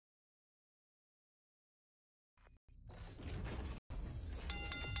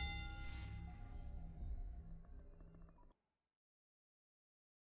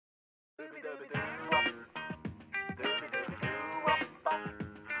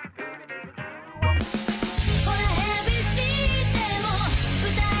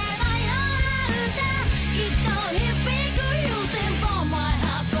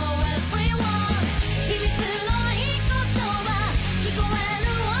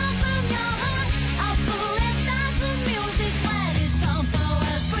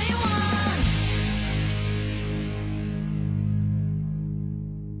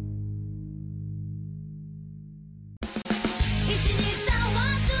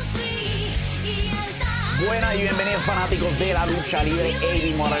Buenas y bienvenidos fanáticos de la lucha libre.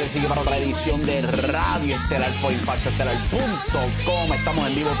 Eddie Morales sigue para otra edición de Radio Estelar por ImpactoEstelar.com. Estamos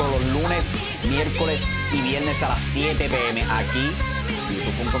en vivo todos los lunes, miércoles y viernes a las 7 p.m. aquí,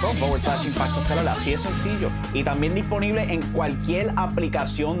 youtube.com/ImpactoEstelar. Así es sencillo. Y también disponible en cualquier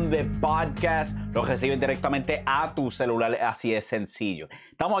aplicación de podcast. Lo reciben directamente a tu celular. Así es sencillo.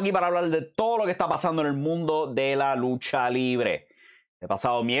 Estamos aquí para hablar de todo lo que está pasando en el mundo de la lucha libre. El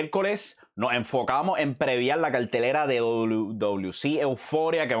pasado miércoles nos enfocamos en previar la cartelera de WWC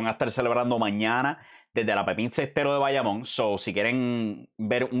Fuera que van a estar celebrando mañana desde la Pepín Cestero de Bayamón. So, si quieren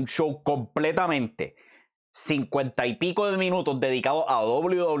ver un show completamente 50 y pico de minutos dedicado a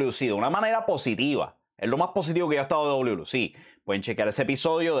WWC de una manera positiva, es lo más positivo que yo he estado de WWC. Pueden chequear ese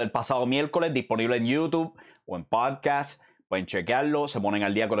episodio del pasado miércoles disponible en YouTube o en podcast. Pueden chequearlo, se ponen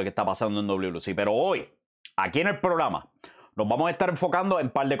al día con lo que está pasando en WWC. Pero hoy, aquí en el programa, nos vamos a estar enfocando en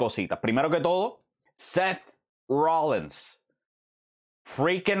un par de cositas. Primero que todo, Seth Rollins.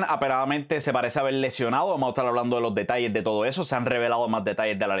 Freaking aperadamente se parece haber lesionado. Vamos a estar hablando de los detalles de todo eso. Se han revelado más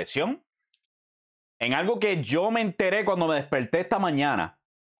detalles de la lesión. En algo que yo me enteré cuando me desperté esta mañana.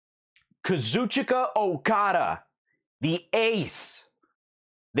 Kazuchika Okada, the ace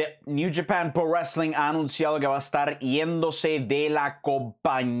de New Japan Pro Wrestling, ha anunciado que va a estar yéndose de la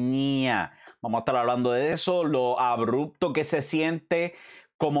compañía. Vamos a estar hablando de eso, lo abrupto que se siente,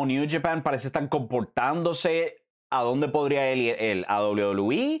 como New Japan parece estar comportándose, a dónde podría ir él, a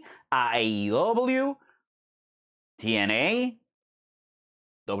WWE, a AEW, TNA,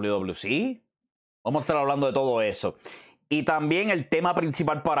 WWC. Vamos a estar hablando de todo eso. Y también el tema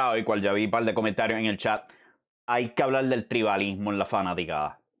principal para hoy, cual ya vi un par de comentarios en el chat, hay que hablar del tribalismo en la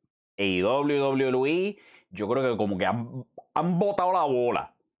fanaticada. AEW, WWE, yo creo que como que han botado la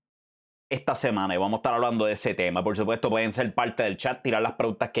bola esta semana y vamos a estar hablando de ese tema. Por supuesto, pueden ser parte del chat, tirar las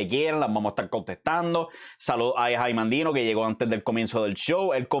preguntas que quieran, las vamos a estar contestando. Saludos a Jaime Andino, que llegó antes del comienzo del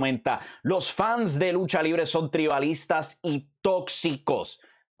show. Él comenta: los fans de lucha libre son tribalistas y tóxicos.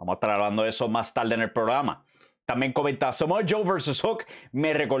 Vamos a estar hablando de eso más tarde en el programa. También comenta: Samoa Joe vs. Hook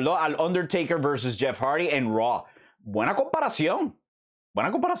me recordó al Undertaker vs. Jeff Hardy en Raw. Buena comparación.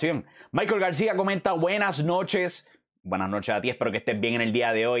 Buena comparación. Michael García comenta: buenas noches. Buenas noches a ti, espero que estés bien en el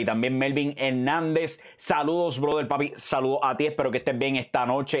día de hoy. También Melvin Hernández, saludos brother papi, saludos a ti, espero que estés bien esta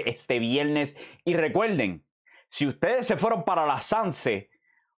noche, este viernes. Y recuerden, si ustedes se fueron para la Sanse,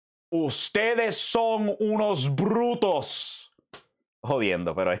 ustedes son unos brutos.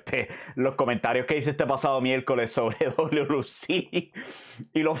 Jodiendo, pero los comentarios que hice este pasado miércoles sobre WLC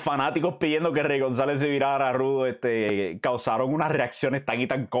y los fanáticos pidiendo que Rey González se virara a rudo, causaron unas reacciones tan y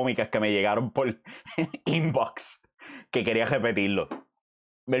tan cómicas que me llegaron por inbox, que quería repetirlo.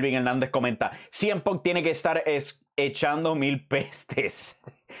 Melvin Hernández comenta: CM Punk tiene que estar echando mil pestes.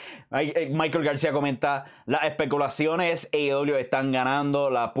 Michael García comenta: las especulaciones AEW están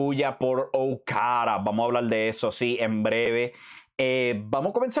ganando la puya por Okada. Vamos a hablar de eso, sí, en breve.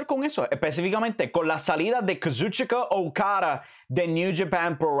 Vamos a comenzar con eso, específicamente con la salida de Kazuchika Okada de New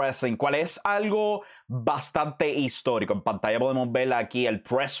Japan Pro Wrestling, cual es algo bastante histórico. En pantalla podemos ver aquí el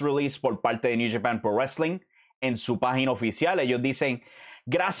press release por parte de New Japan Pro Wrestling. En su página oficial, ellos dicen: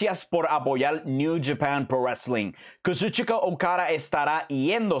 gracias por apoyar New Japan Pro Wrestling. Kazuchika Okada estará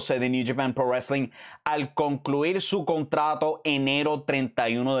yéndose de New Japan Pro Wrestling al concluir su contrato enero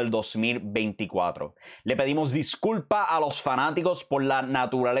 31 del 2024. Le pedimos disculpas a los fanáticos por la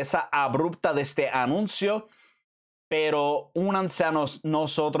naturaleza abrupta de este anuncio, pero únanse a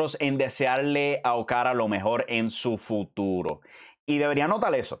nosotros en desearle a Okada lo mejor en su futuro. Y debería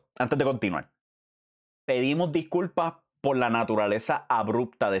notar eso antes de continuar. Pedimos disculpas por la naturaleza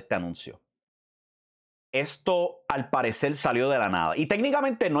abrupta de este anuncio. Esto al parecer salió de la nada. Y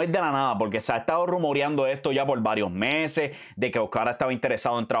técnicamente no es de la nada, porque se ha estado rumoreando esto ya por varios meses, de que Okada estaba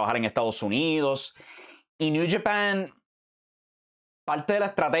interesado en trabajar en Estados Unidos. Y New Japan, parte de la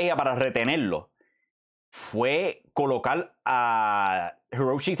estrategia para retenerlo fue colocar a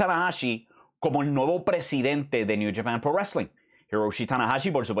Hiroshi Tanahashi como el nuevo presidente de New Japan Pro Wrestling. Hiroshi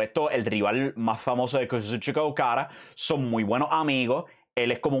Tanahashi, por supuesto, el rival más famoso de Kazuchika Okada, son muy buenos amigos.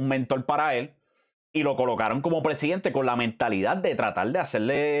 Él es como un mentor para él. Y lo colocaron como presidente con la mentalidad de tratar de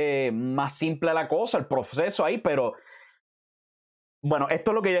hacerle más simple la cosa, el proceso ahí, pero bueno,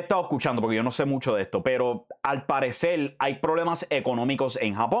 esto es lo que yo he estado escuchando porque yo no sé mucho de esto, pero al parecer hay problemas económicos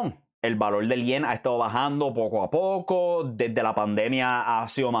en Japón. El valor del yen ha estado bajando poco a poco, desde la pandemia ha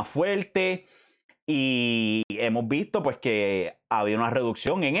sido más fuerte y hemos visto pues que ha habido una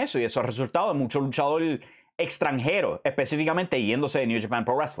reducción en eso y eso ha resultado en muchos luchadores extranjeros, específicamente yéndose de New Japan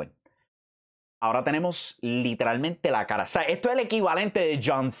Pro Wrestling. Ahora tenemos literalmente la cara. O sea, esto es el equivalente de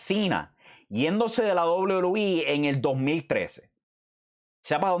John Cena yéndose de la WWE en el 2013.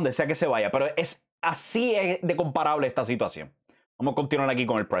 Sea para donde sea que se vaya, pero es así de comparable esta situación. Vamos a continuar aquí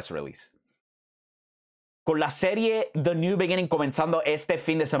con el press release. Con la serie The New Beginning comenzando este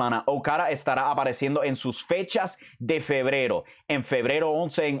fin de semana, Okada estará apareciendo en sus fechas de febrero. En febrero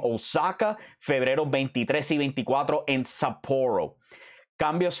 11 en Osaka, febrero 23 y 24 en Sapporo.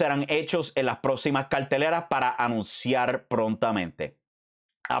 Cambios serán hechos en las próximas carteleras para anunciar prontamente.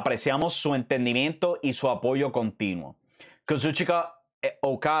 Apreciamos su entendimiento y su apoyo continuo. Kazuchika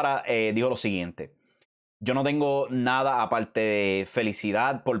Okada dijo lo siguiente. Yo no tengo nada aparte de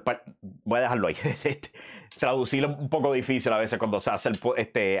felicidad voy a dejarlo ahí. Traducirlo un poco difícil a veces cuando se hace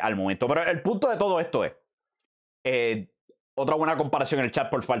al momento. Pero el punto de todo esto es otra buena comparación en el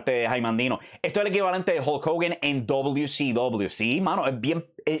chat por parte de Jaime Andino. Esto es el equivalente de Hulk Hogan en WCW. Sí, mano, es bien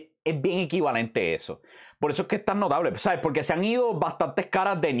equivalente eso. Por eso es que es tan notable, ¿sabes? Porque se han ido bastantes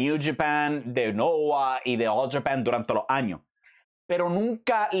caras de New Japan, de Noah y de All Japan durante los años. Pero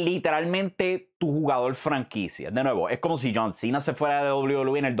nunca literalmente tu jugador franquicia. De nuevo, es como si John Cena se fuera de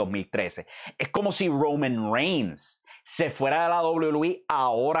WWE en el 2013. Es como si Roman Reigns se fuera de la WWE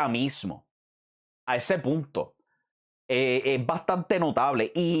ahora mismo. A ese punto. Es bastante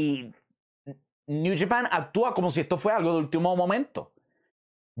notable. Y New Japan actúa como si esto fuera algo de último momento.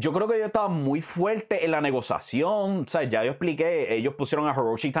 Yo creo que ellos estaban muy fuertes en la negociación. O sea, ya yo expliqué, ellos pusieron a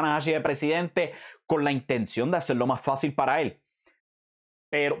Hiroshi Tanahashi de presidente con la intención de hacerlo más fácil para él.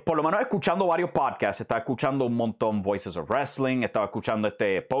 Pero por lo menos escuchando varios podcasts, estaba escuchando un montón Voices of Wrestling, estaba escuchando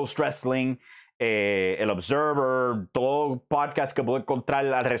Post Wrestling, el Observer, todo podcast que puedo encontrar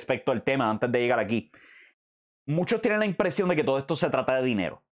al respecto del tema antes de llegar aquí. Muchos tienen la impresión de que todo esto se trata de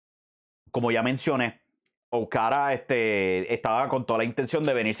dinero. Como ya mencioné, Okada estaba con toda la intención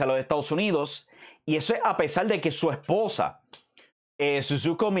de venirse a los Estados Unidos. Y eso es a pesar de que su esposa,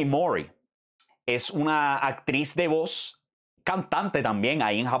 Suzuko Mimori, es una actriz de voz, cantante también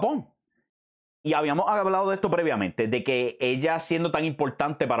ahí en Japón. Y habíamos hablado de esto previamente, de que ella siendo tan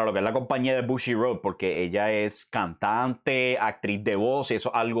importante para lo que es la compañía de Bushiroad, porque ella es cantante, actriz de voz, y eso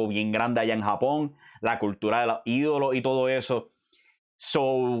es algo bien grande allá en Japón, la cultura de los ídolos y todo eso.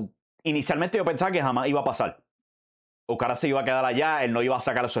 So, inicialmente yo pensaba que jamás iba a pasar. Okada se iba a quedar allá, él no iba a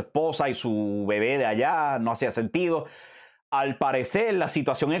sacar a su esposa y su bebé de allá, no hacía sentido. Al parecer, la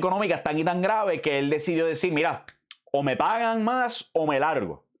situación económica es tan y tan grave que él decidió decir, mira, o me pagan más o me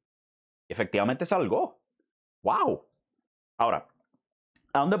largo. Y efectivamente salgó. ¡Wow! Ahora,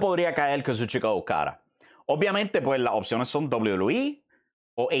 ¿a dónde podría caer Kazuchika Okada? Obviamente, pues las opciones son WWE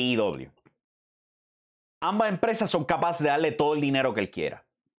o AEW. Ambas empresas son capaces de darle todo el dinero que él quiera.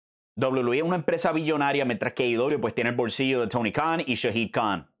 WWE es una empresa billonaria, mientras que AEW pues tiene el bolsillo de Tony Khan y Shahid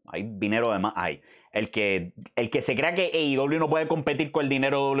Khan. Hay dinero de más. Hay. El que se crea que AEW no puede competir con el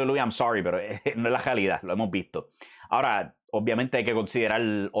dinero de WWE, I'm sorry, pero no es la realidad, lo hemos visto. Ahora, obviamente hay que considerar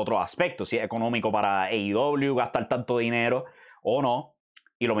otros aspectos, si es económico para AEW gastar tanto dinero o no,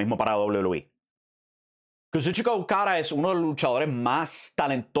 y lo mismo para WWE. Kazuchika Okada es uno de los luchadores más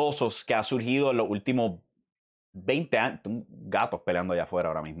talentosos que ha surgido en los últimos 20 años. Gatos peleando allá afuera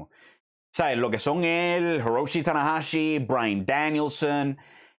ahora mismo. ¿Sabes? Lo que son él, Hiroshi Tanahashi, Bryan Danielson,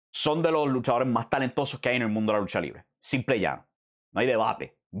 son de los luchadores más talentosos que hay en el mundo de la lucha libre. Simple y llano. No hay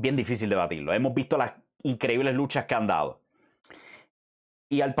debate. Bien difícil debatirlo. Hemos visto las increíbles luchas que han dado.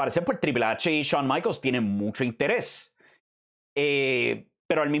 Y al parecer, pues Triple H y Shawn Michaels tienen mucho interés.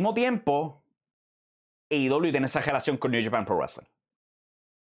 Pero al mismo tiempo, AEW tiene esa relación con New Japan Pro Wrestling.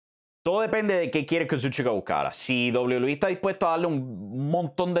 Todo depende de qué quiere Kazuchika Okada. Si WWE está dispuesto a darle un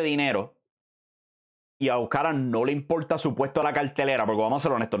montón de dinero y a Okada no le importa su puesto a la cartelera, porque vamos a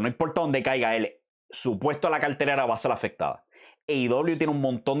ser honestos, no importa dónde caiga él, su puesto a la cartelera va a ser afectada. AEW tiene un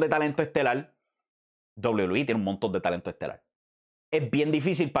montón de talento estelar, WWE tiene un montón de talento estelar. Es bien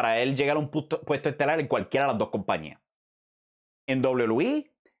difícil para él llegar a un puesto estelar en cualquiera de las dos compañías. En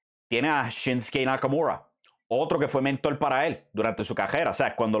WWE tiene a Shinsuke Nakamura, otro que fue mentor para él durante su carrera. O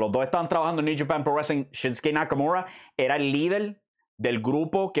sea, cuando los dos estaban trabajando en New Japan Pro Wrestling, Shinsuke Nakamura era el líder del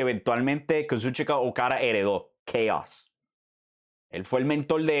grupo que eventualmente Kazuchika Okada heredó, Chaos. Él fue el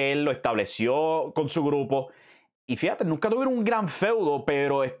mentor de él, lo estableció con su grupo. Y fíjate, nunca tuvieron un gran feudo,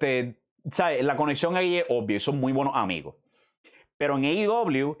 pero ¿sabes? La conexión ahí es obvia y son muy buenos amigos. Pero en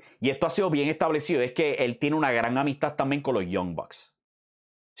AEW, y esto ha sido bien establecido, es que él tiene una gran amistad también con los Young Bucks.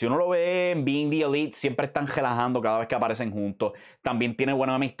 Si uno lo ve en Being the Elite, siempre están relajando cada vez que aparecen juntos. También tiene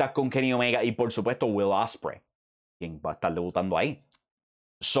buena amistad con Kenny Omega y por supuesto Will Ospreay, quien va a estar debutando ahí.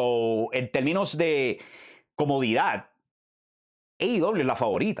 So, en términos de comodidad, AEW es la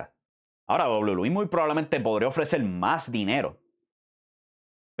favorita. Ahora, WWE muy probablemente podría ofrecer más dinero.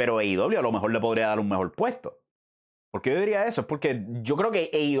 Pero AEW a lo mejor le podría dar un mejor puesto. ¿Por qué yo diría eso? Es porque yo creo que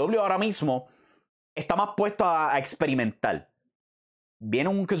AEW ahora mismo está más puesto a experimentar. Viene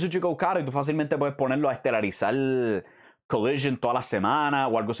un Kazuchika Okada y tú fácilmente puedes ponerlo a estelarizar Collision toda la semana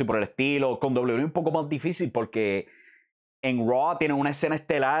o algo así por el estilo. Con WWE es un poco más difícil porque en Raw tiene una escena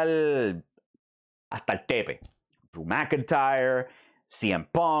estelar hasta el tepe. Drew McIntyre, CM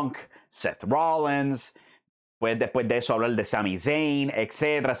Punk, Seth Rollins. Puedes después de eso hablar de Sami Zayn,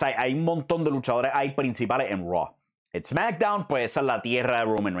 etc. O sea, hay un montón de luchadores ahí principales en Raw. En SmackDown, pues esa es la tierra de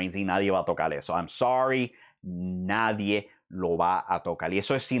Roman Reigns y nadie va a tocar eso. I'm sorry, nadie lo va a tocar. Y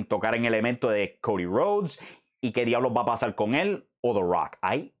eso es sin tocar en el elemento de Cody Rhodes y qué diablos va a pasar con él o The Rock.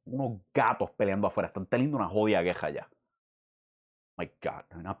 Hay unos gatos peleando afuera. Están teniendo una jodida queja ya. My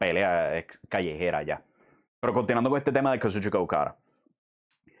God, una pelea callejera ya. Pero continuando con este tema de Kazuchika Okada.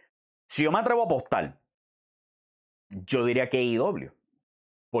 Si yo me atrevo a apostar, yo diría que AEW.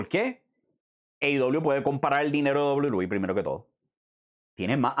 ¿Por qué? AEW puede comparar el dinero de WWE primero que todo.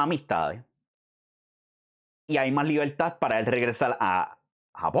 Tiene más amistades. Y hay más libertad para él regresar a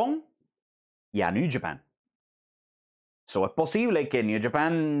Japón y a New Japan. So es posible que New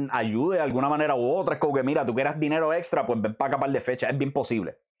Japan ayude de alguna manera u otra. Es como que, mira, tú quieras dinero extra, pues ven para acá par de fechas. Es bien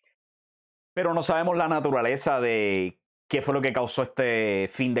posible. Pero no sabemos la naturaleza de qué fue lo que causó este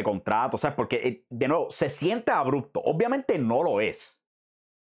fin de contrato. ¿Sabes? Porque, de nuevo, se siente abrupto. Obviamente no lo es.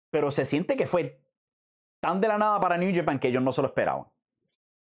 Pero se siente que fue tan de la nada para New Japan que ellos no se lo esperaban.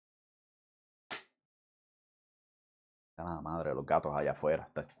 La madre de los gatos allá afuera.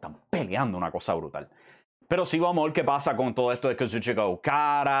 Están peleando una cosa brutal. Pero sí vamos a ver qué pasa con todo esto de Kazuchika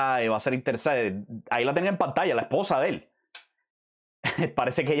Okada. Va a ser interesante. Ahí la tenía en pantalla, la esposa de él.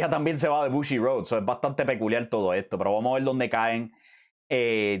 Parece que ella también se va de Bushi Road. So es bastante peculiar todo esto. Pero vamos a ver dónde caen.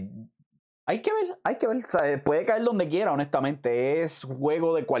 Hay que ver. ¿Sabes? Puede caer donde quiera, honestamente. Es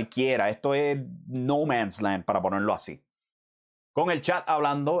juego de cualquiera. Esto es no man's land, para ponerlo así. Con el chat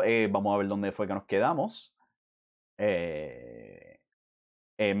hablando, vamos a ver dónde fue que nos quedamos.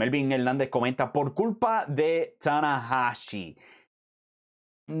 Melvin Hernández comenta, por culpa de Tanahashi.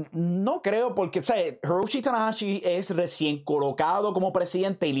 No creo, porque ¿sabes? Hiroshi Tanahashi es recién colocado como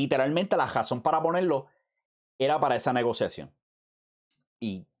presidente y literalmente la razón para ponerlo era para esa negociación.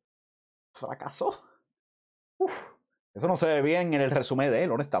 Y fracasó. Eso no se ve bien en el resumen de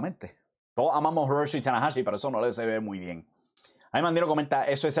él, honestamente. Todos amamos a Hiroshi Tanahashi, pero eso no le se ve muy bien. Ahí Mandino comenta,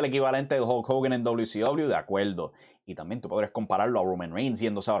 eso es el equivalente de Hulk Hogan en WCW, de acuerdo. Y también tú podrías compararlo a Roman Reigns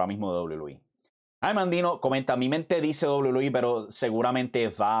yéndose ahora mismo de WWE. Ahí Mandino comenta, mi mente dice WWE, pero seguramente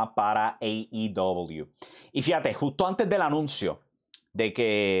va para AEW. Y fíjate, justo antes del anuncio de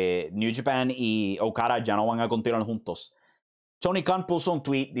que New Japan y Okada ya no van a continuar juntos, Tony Khan puso un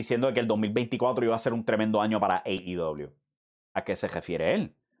tweet diciendo que el 2024 iba a ser un tremendo año para AEW. ¿A qué se refiere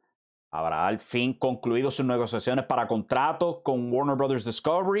él? ¿Habrá al fin concluido sus negociaciones para contratos con Warner Brothers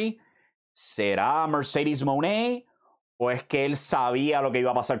Discovery? ¿Será Mercedes Moné? ¿O es que él sabía lo que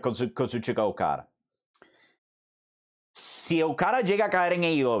iba a pasar con su chica Okada? Si Okada llega a caer en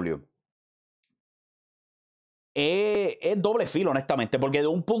AEW, es doble filo, honestamente, porque de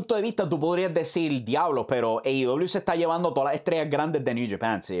un punto de vista tú podrías decir, diablo, pero AEW se está llevando todas las estrellas grandes de New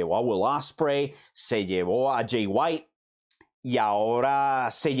Japan. Se llevó a Will Ospreay, se llevó a Jay White, y ahora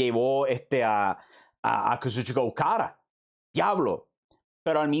se llevó a Kazuchika Okada. Diablo.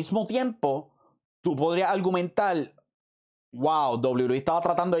 Pero al mismo tiempo, tú podrías argumentar, wow, WWE estaba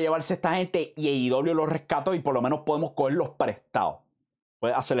tratando de llevarse a esta gente y AEW los rescató y por lo menos podemos cogerlos prestados.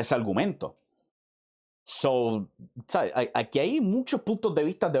 Puedes hacer ese argumento. So, ¿sabes? Aquí hay muchos puntos de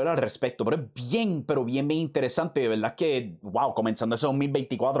vista de ver al respecto, pero es bien, pero bien, bien interesante. De verdad que, wow, comenzando ese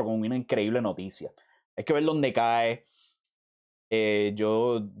 2024 con una increíble noticia. Hay que ver dónde cae.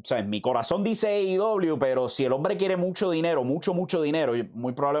 ¿Sabes? Mi corazón dice AEW, pero si el hombre quiere mucho dinero, mucho dinero,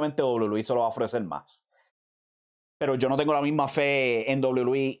 muy probablemente WWE se lo va a ofrecer más. Pero yo no tengo la misma fe en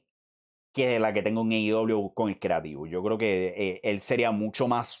WWE que la que tengo en AEW con el creativo. Yo creo que él sería mucho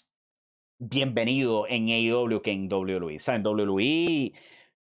más bienvenido en AEW que en WWE. O sea, en WWE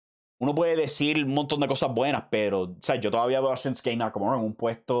uno puede decir un montón de cosas buenas, pero o sea, yo todavía veo a Shinsuke Nakamura en un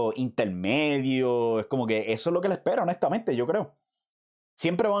puesto intermedio. Es como que eso es lo que le espera, honestamente, yo creo.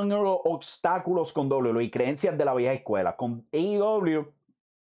 Siempre van a haber obstáculos con WWE y creencias de la vieja escuela. Con AEW,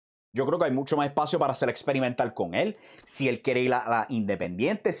 yo creo que hay mucho más espacio para ser experimental con él. Si él quiere ir a la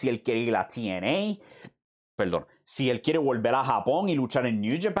independiente, si él quiere ir a TNA, perdón, si él quiere volver a Japón y luchar en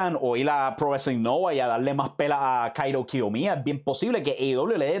New Japan o ir a Pro Wrestling Nova y a darle más pela a Kairo Kiyomiya, es bien posible que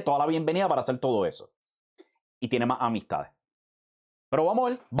AEW le dé toda la bienvenida para hacer todo eso. Y tiene más amistades. Pero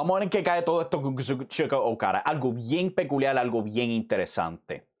vamos a ver en qué cae todo esto con Kazuchika Okada. Algo bien peculiar, algo bien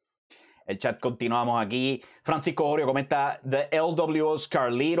interesante. El chat continuamos aquí. Francisco Jorio comenta: The LWO's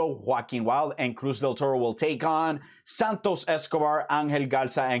Carlito, Joaquín Wild and Cruz del Toro will take on Santos Escobar, Ángel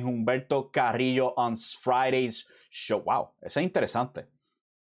Garza and Humberto Carrillo on Friday's show. Wow, eso es interesante.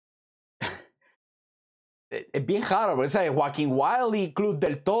 Es bien raro, porque Joaquín Wild y Cruz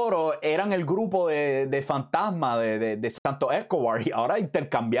del Toro eran el grupo de fantasma de Santos Escobar y ahora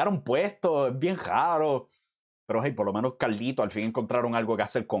intercambiaron puestos. Es bien raro. Pero hey, por lo menos Carlito al fin encontraron algo que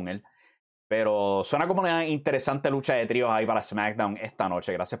hacer con él. Pero suena como una interesante lucha de tríos ahí para SmackDown esta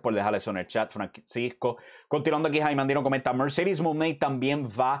noche. Gracias por dejar eso en el chat, Francisco. Continuando aquí, Jaime Andino comenta: Mercedes Moné también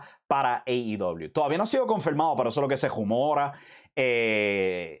va para AEW. Todavía no ha sido confirmado, pero eso es lo que se rumora.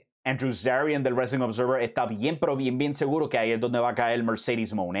 Andrew Zarian del Wrestling Observer está bien, pero bien seguro que ahí es donde va a caer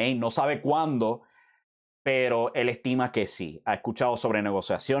Mercedes Moné. No sabe cuándo, pero él estima que sí. Ha escuchado sobre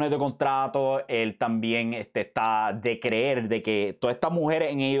negociaciones de contrato. Él también está de creer de que todas estas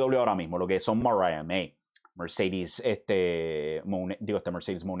mujeres en AEW ahora mismo, lo que son Mariah May, Mercedes,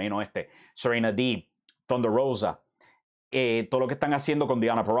 Mercedes Moné, no Serena Deeb, Thunder Rosa, todo lo que están haciendo con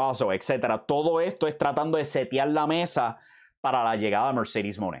Diana Purrazzo, etcétera. Todo esto es tratando de setear la mesa para la llegada de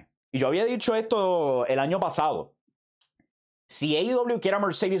Mercedes Moné. Y yo había dicho esto el año pasado. Si AEW quiere a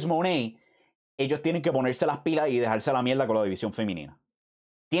Mercedes Moné, ellos tienen que ponerse las pilas y dejarse la mierda con la división femenina.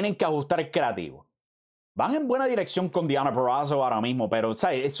 Tienen que ajustar el creativo. Van en buena dirección con Diana Purrazzo ahora mismo, pero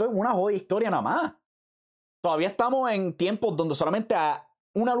 ¿sabes? Eso es una jodida historia nada más. Todavía estamos en tiempos donde solamente hay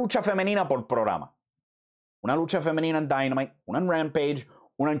una lucha femenina por programa. Una lucha femenina en Dynamite, una en Rampage,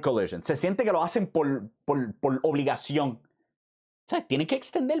 una en Collision. Se siente que lo hacen por obligación. ¿Sabes? Tienen que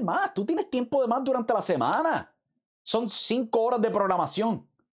extender más. Tú tienes tiempo de más durante la semana. Son 5 horas de programación.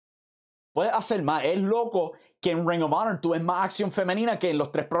 Puedes hacer más. Es loco que en Ring of Honor tú ves más acción femenina que en los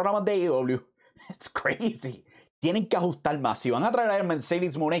 3 programas de AEW. It's crazy. Tienen que ajustar más. Si van a traer a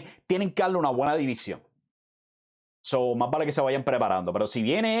Mercedes Moné, tienen que darle una buena división. So, más vale que se vayan preparando. Pero si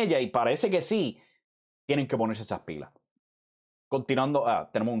viene ella, y parece que sí, tienen que ponerse esas pilas. Continuando,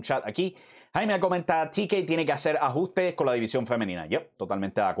 tenemos un chat aquí. Jaime comenta: TK tiene que hacer ajustes con la división femenina. Yep,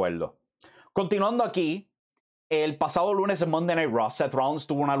 totalmente de acuerdo. Continuando aquí. El pasado lunes en Monday Night Raw, Seth Rollins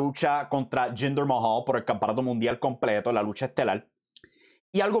tuvo una lucha contra Jinder Mahal por el campeonato mundial completo, la lucha estelar.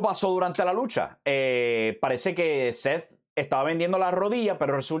 Y algo pasó durante la lucha. Parece que Seth estaba vendiendo la rodilla,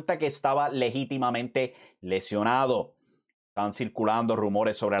 pero resulta que estaba legítimamente lesionado. Estaban circulando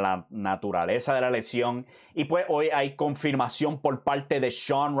rumores sobre la naturaleza de la lesión. Y pues hoy hay confirmación por parte de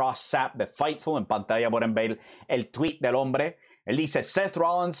Sean Ross Sapp de Fightful. En pantalla pueden ver el tweet del hombre. Él dice: Seth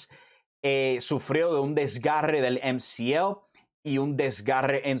Rollins sufrió de un desgarre del MCL y un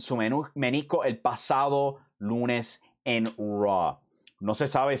desgarre en su menisco el pasado lunes en Raw. No se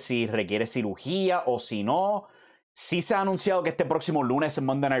sabe si requiere cirugía o si no. Sí se ha anunciado que este próximo lunes en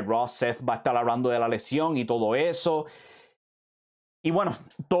Monday Night Raw Seth va a estar hablando de la lesión y todo eso. Y bueno,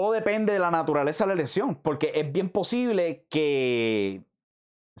 todo depende de la naturaleza de la lesión, porque es bien posible que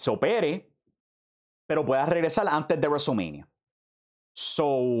se opere, pero pueda regresar antes de WrestleMania.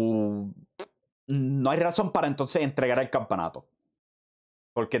 So, no hay razón para entonces entregar el campeonato.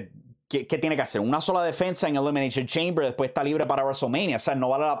 Porque, ¿qué tiene que hacer? Una sola defensa en Elimination Chamber, después está libre para WrestleMania. O sea, no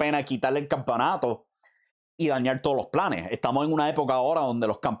vale la pena quitarle el campeonato y dañar todos los planes. Estamos en una época ahora donde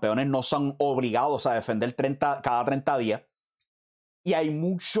los campeones no son obligados a defender cada 30 días. Y hay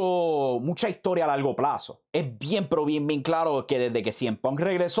mucha historia a largo plazo. Es bien, pero bien claro que desde que CM Punk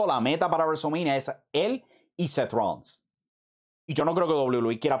regresó, la meta para WrestleMania es él y Seth Rollins. Y yo no creo que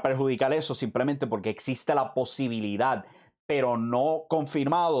WWE quiera perjudicar eso simplemente porque existe la posibilidad, pero no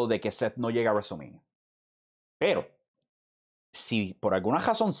confirmado, de que Seth no llegue a WrestleMania. Pero, si por alguna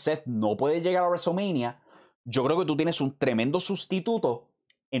razón Seth no puede llegar a WrestleMania, yo creo que tú tienes un tremendo sustituto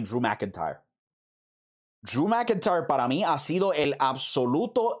en Drew McIntyre. Drew McIntyre para mí ha sido el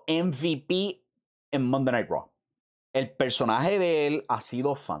absoluto MVP en Monday Night Raw. El personaje de él ha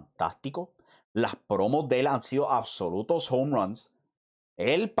sido fantástico. Las promos de él han sido absolutos home runs.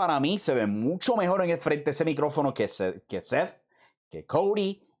 Él para mí se ve mucho mejor en el frente de ese micrófono que Seth, que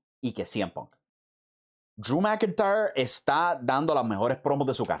Cody y que CM Punk. Drew McIntyre está dando las mejores promos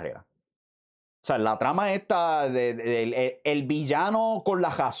de su carrera. O sea, la trama esta el villano con la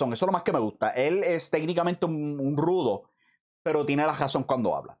razón, eso es lo más que me gusta. Él es técnicamente un rudo, pero tiene la razón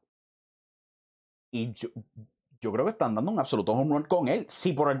cuando habla. Y yo creo que están dando un absoluto home run con él.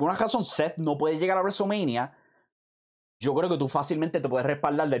 Si por alguna razón Seth no puede llegar a WrestleMania, yo creo que tú fácilmente te puedes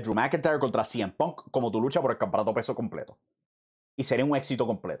respaldar de Drew McIntyre contra CM Punk como tu lucha por el campeonato peso completo. Y sería un éxito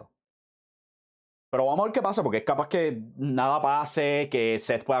completo. Pero vamos a ver qué pasa, porque es capaz que nada pase, que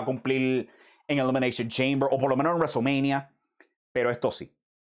Seth pueda cumplir en Elimination Chamber, o por lo menos en WrestleMania. Pero esto sí,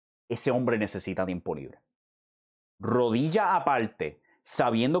 ese hombre necesita tiempo libre. Rodilla aparte,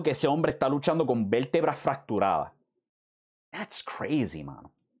 sabiendo que ese hombre está luchando con vértebras fracturadas. That's crazy,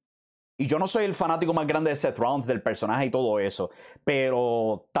 mano. Y yo no soy el fanático más grande de Seth Rollins, del personaje y todo eso,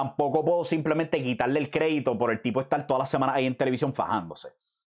 pero tampoco puedo simplemente quitarle el crédito por el tipo estar toda la semana ahí en televisión fajándose.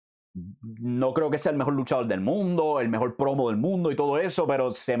 No creo que sea el mejor luchador del mundo, el mejor promo del mundo y todo eso,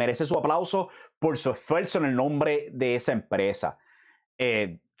 pero se merece su aplauso por su esfuerzo en el nombre de esa empresa.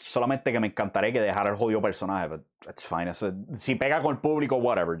 Solamente que me encantaría que dejara el jodido personaje, but that's fine. Si pega con el público,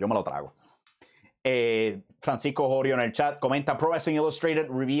 whatever, yo me lo trago. Francisco Jorio en el chat comenta: Pro Wrestling Illustrated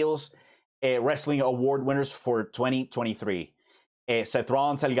reveals Wrestling Award winners for 2023. Seth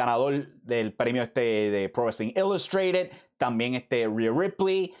Rollins, el ganador del premio de Pro Wrestling Illustrated. También Rhea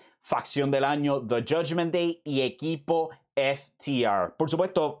Ripley, facción del año The Judgment Day y equipo FTR. Por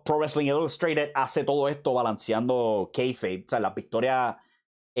supuesto, Pro Wrestling Illustrated hace todo esto balanceando kayfabe, o sea, las victorias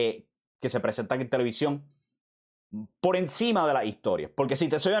que se presentan en televisión por encima de las historias. Porque si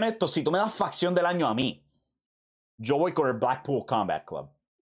te soy honesto, si tú me das facción del año a mí, yo voy con el Blackpool Combat Club.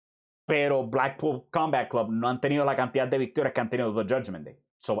 Pero Blackpool Combat Club no han tenido la cantidad de victorias que han tenido The Judgment Day.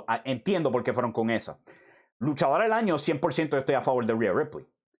 So, entiendo por qué fueron con esa. Luchador del año, 100% yo estoy a favor de Rhea Ripley.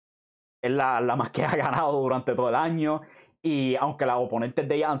 Es la más que ha ganado durante todo el año. Y aunque las oponentes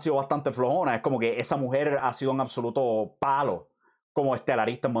de ella han sido bastante flojonas, es como que esa mujer ha sido un absoluto palo como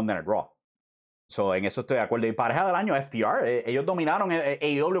estelarista en Monday Night Raw. So, en eso estoy de acuerdo. Y pareja del año, FTR. Ellos dominaron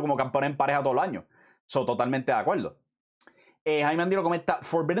AEW como campeón en pareja todo el año. So, totalmente de acuerdo. Jaime Andino comenta: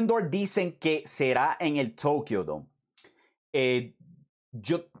 Forbidden Door dicen que será en el Tokyo Dome.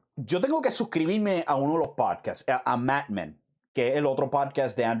 Yo tengo que suscribirme a uno de los podcasts, a Mad Men, que es el otro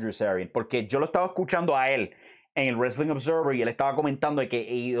podcast de Andrew Zarian, porque yo lo estaba escuchando a él en el Wrestling Observer y él estaba comentando de que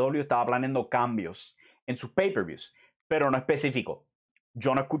AEW estaba planeando cambios en sus pay-per-views, pero no específico.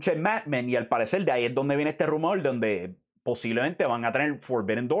 Yo no escuché Mad Men y al parecer de ahí es donde viene este rumor donde posiblemente van a tener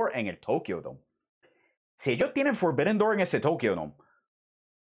Forbidden Door en el Tokyo Dome. Si ellos tienen Forbidden Door en ese Tokyo Dome,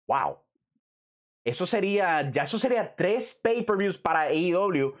 wow. Eso sería 3 pay-per-views para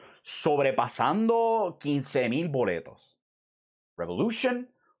AEW, sobrepasando 15,000 boletos.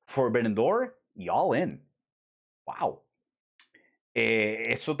 Revolution, Forbidden Door y All In. Wow.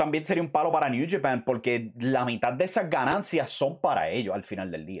 Eso también sería un palo para New Japan, porque la mitad de esas ganancias son para ellos al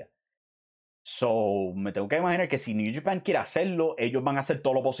final del día. So, me tengo que imaginar que si New Japan quiere hacerlo, ellos van a hacer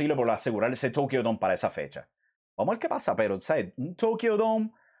todo lo posible por asegurar ese Tokyo Dome para esa fecha. Vamos a ver qué pasa, pero, ¿sabes? Un Tokyo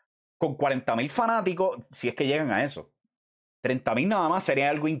Dome con 40,000 fanáticos, si es que llegan a eso. 30,000 nada más sería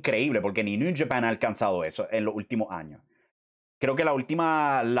algo increíble, porque ni New Japan ha alcanzado eso en los últimos años. Creo que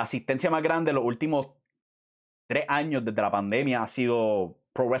la asistencia más grande en los últimos 3 años desde la pandemia ha sido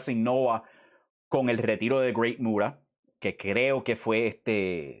Pro Wrestling Nova con el retiro de Great Muta, que creo que fue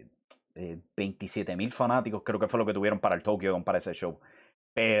 27,000 fanáticos, creo que fue lo que tuvieron para el Tokyo Dome, para ese show.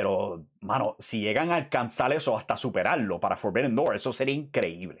 Pero, mano, si llegan a alcanzar eso, hasta superarlo para Forbidden Door, eso sería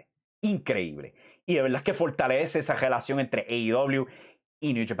increíble. Increíble. Y de verdad es que fortalece esa relación entre AEW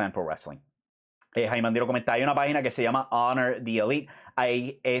y New Japan Pro Wrestling. Jaime Andino comenta: hay una página que se llama Honor the Elite.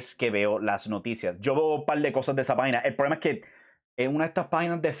 Ahí es que veo las noticias. Yo veo un par de cosas de esa página. El problema es que es una de estas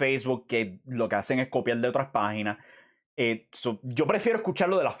páginas de Facebook que lo que hacen es copiar de otras páginas. Yo prefiero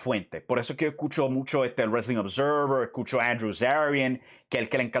escucharlo de las fuentes. Por eso es que yo escucho mucho el Wrestling Observer, escucho a Andrew Zarian, que es el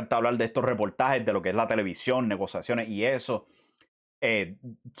que le encanta hablar de estos reportajes, de lo que es la televisión, negociaciones y eso.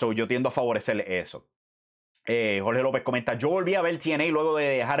 Yo tiendo a favorecer eso. Jorge López comenta: yo volví a ver TNA luego de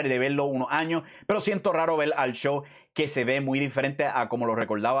dejar de verlo unos años, pero siento raro ver al show, que se ve muy diferente a como lo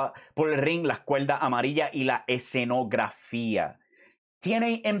recordaba por el ring, las cuerdas amarillas y la escenografía.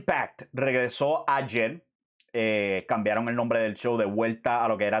 TNA Impact regresó ayer. Cambiaron el nombre del show de vuelta a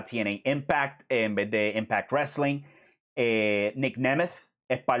lo que era TNA Impact en vez de Impact Wrestling. Nick Nemeth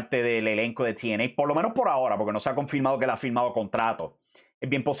es parte del elenco de TNA, por lo menos por ahora, porque no se ha confirmado que él ha firmado contrato. Es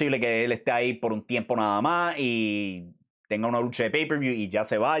bien posible que él esté ahí por un tiempo nada más y tenga una lucha de pay-per-view y ya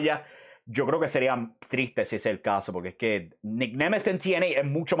se vaya. Yo creo que sería triste si es el caso, porque es que Nick Nemeth en TNA es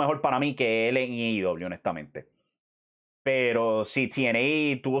mucho mejor para mí que él en AEW, honestamente. Pero sí,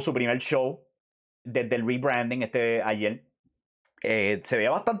 TNA tuvo su primer show desde el rebranding ayer. Se veía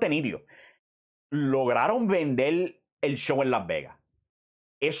bastante nítido. Lograron vender el show en Las Vegas.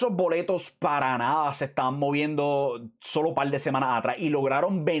 Esos boletos para nada se estaban moviendo solo un par de semanas atrás y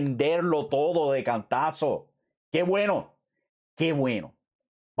lograron venderlo todo de cantazo. ¡Qué bueno! ¡Qué bueno!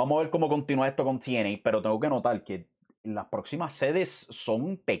 Vamos a ver cómo continúa esto con TNA, pero tengo que notar que las próximas sedes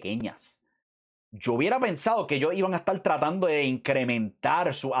son pequeñas. Yo hubiera pensado que ellos iban a estar tratando de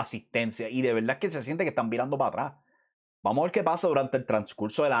incrementar su asistencia y de verdad es que se siente que están mirando para atrás. Vamos a ver qué pasa durante el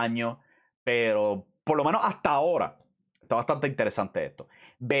transcurso del año, pero por lo menos hasta ahora está bastante interesante esto.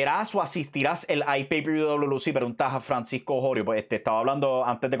 ¿Verás o asistirás el IPPW? Preguntas a Francisco Osorio. Pues estaba hablando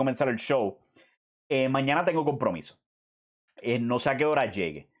antes de comenzar el show. Mañana tengo compromiso. No sé a qué hora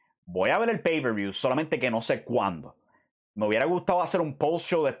llegue. Voy a ver el pay-per-view, solamente que no sé cuándo. Me hubiera gustado hacer un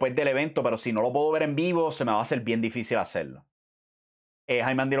post-show después del evento, pero si no lo puedo ver en vivo, se me va a hacer bien difícil hacerlo.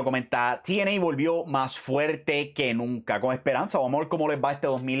 Jaime Andino comenta, TNA volvió más fuerte que nunca. Con esperanza, vamos a ver cómo les va este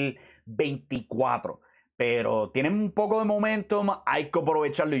 2024. Pero tienen un poco de momentum, hay que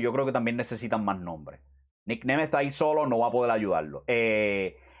aprovecharlo y yo creo que también necesitan más nombres. Nick Nemeth está ahí solo, no va a poder ayudarlo.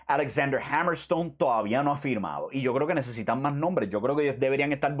 Alexander Hammerstone todavía no ha firmado. Y yo creo que necesitan más nombres. Yo creo que ellos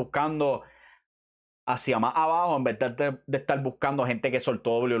deberían estar buscando hacia más abajo en vez de estar buscando gente que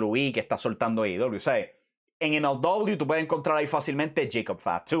soltó WWE, que está soltando AEW. O sea, en MLW tú puedes encontrar ahí fácilmente Jacob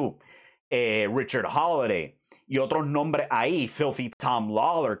Fatu, Richard Holiday y otros nombres ahí, Filthy Tom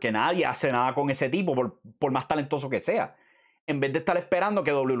Lawler, que nadie hace nada con ese tipo por más talentoso que sea. En vez de estar esperando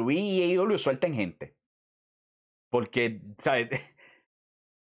que WWE y AEW suelten gente. Porque, ¿sabes?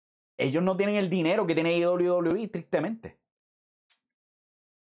 Ellos no tienen el dinero que tiene WWE, tristemente.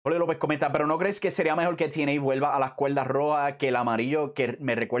 Jorge López comenta, pero ¿no crees que sería mejor que TNA vuelva a las cuerdas rojas que el amarillo que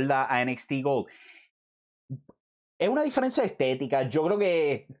me recuerda a NXT Gold? Es una diferencia estética. Yo creo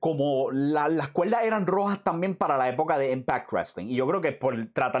que como las cuerdas eran rojas también para la época de Impact Wrestling. Y yo creo que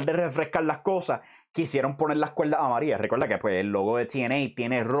por tratar de refrescar las cosas, quisieron poner las cuerdas amarillas. Recuerda que pues, el logo de TNA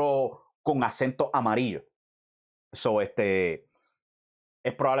tiene rojo con acento amarillo. So, es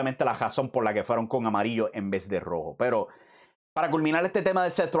probablemente la razón por la que fueron con amarillo en vez de rojo. Pero para culminar este tema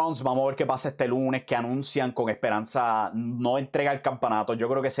de Seth Rollins, vamos a ver qué pasa este lunes, que anuncian con esperanza no entrega el campeonato. Yo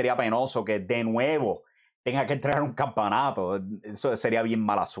creo que sería penoso que de nuevo tenga que entregar un campeonato. Eso sería bien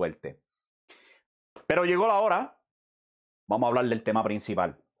mala suerte. Pero llegó la hora. Vamos a hablar del tema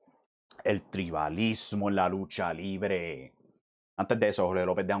principal. El tribalismo en la lucha libre. Antes de eso, Jorge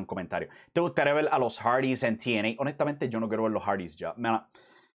López deja un comentario. ¿Te gustaría ver a los Hardys en TNA? Honestamente, yo no quiero ver los Hardys ya.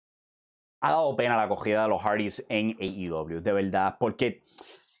 Ha dado pena la acogida de los Hardys en AEW, de verdad, porque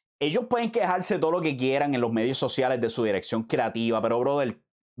ellos pueden quejarse todo lo que quieran en los medios sociales de su dirección creativa, pero, brother,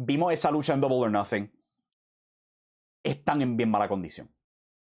 vimos esa lucha en Double or Nothing. Están en bien mala condición.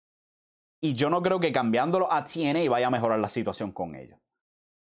 Y yo no creo que cambiándolo a TNA vaya a mejorar la situación con ellos.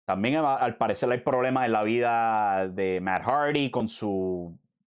 También, al parecer, hay problemas en la vida de Matt Hardy con su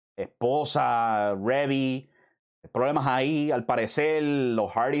esposa, Reby. Problemas ahí, al parecer,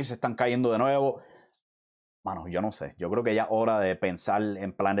 los Hardys están cayendo de nuevo. Mano, yo no sé. Yo creo que ya es hora de pensar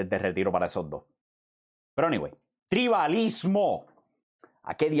en planes de retiro para esos dos. Pero anyway, tribalismo.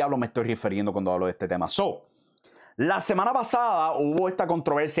 ¿A qué diablo me estoy refiriendo cuando hablo de este tema? La semana pasada hubo esta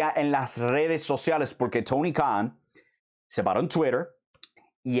controversia en las redes sociales porque Tony Khan se paró en Twitter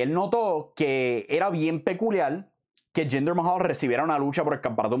y él notó que era bien peculiar que Jinder Mahal recibiera una lucha por el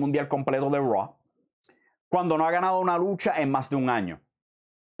campeonato mundial completo de Raw cuando no ha ganado una lucha en más de un año.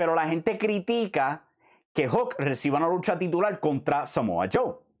 Pero la gente critica que Hook reciba una lucha titular contra Samoa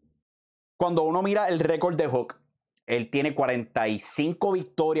Joe. Cuando uno mira el récord de Hook, él tiene 45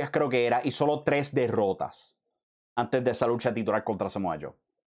 victorias, creo que era, y solo 3 derrotas antes de esa lucha titular contra Samoa Joe.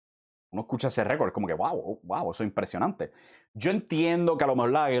 Uno escucha ese récord, como que wow, eso es impresionante. Yo entiendo que a lo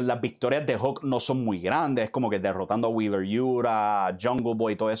mejor las victorias de Hook no son muy grandes, como que derrotando a Wheeler Yuta, Jungle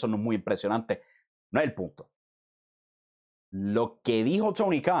Boy y todo eso no es muy impresionante. No es el punto. Lo que dijo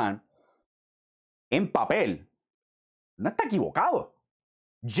Tony Khan en papel no está equivocado.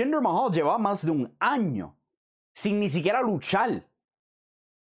 Jinder Mahal llevaba más de un año sin ni siquiera luchar.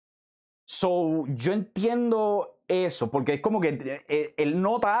 Yo entiendo eso, porque es como que él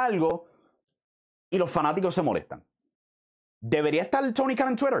nota algo y los fanáticos se molestan. ¿Debería estar Tony Khan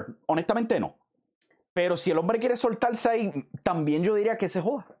en Twitter? Honestamente no. Pero si el hombre quiere soltarse ahí, también yo diría que se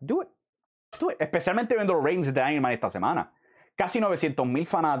joda. Do it. Especialmente viendo los ratings de Dynamite esta semana. Casi 900,000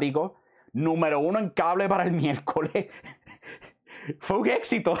 fanáticos. Número 1 en cable para el miércoles. Fue un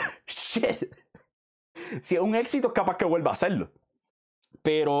éxito. Shit. Si es un éxito, es capaz que vuelva a hacerlo.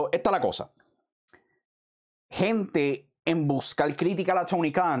 Pero esta es la cosa. Gente en buscar crítica a la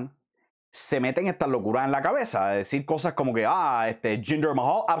Tony Khan se meten estas locuras en la cabeza. A decir cosas como que, Jinder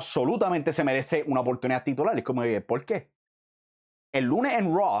Mahal absolutamente se merece una oportunidad titular. Es como, ¿por qué? El lunes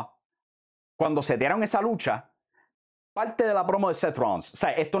en Raw, cuando se dieron esa lucha, parte de la promo de Seth Rollins. O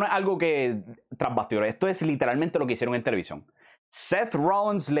sea, esto no es algo que tras bastidores. Esto es literalmente lo que hicieron en televisión. Seth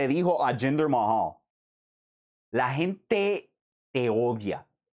Rollins le dijo a Jinder Mahal, la gente te odia.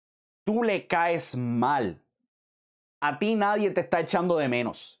 Tú le caes mal. A ti nadie te está echando de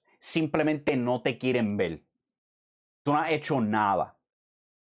menos. Simplemente no te quieren ver. Tú no has hecho nada.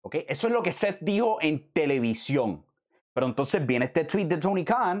 ¿Ok? Eso es lo que Seth dijo en televisión. Pero entonces viene este tweet de Tony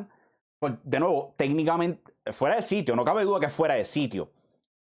Khan. Pues de nuevo, técnicamente fuera de sitio. No cabe duda que es fuera de sitio.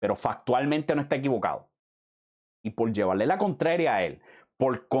 Pero factualmente no está equivocado. Y por llevarle la contraria a él,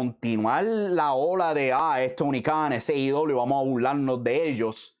 por continuar la ola de, es Tony Khan, es AEW, vamos a burlarnos de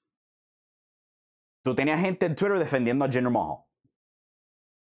ellos. Tú tenías gente en Twitter defendiendo a Jinder Mahal.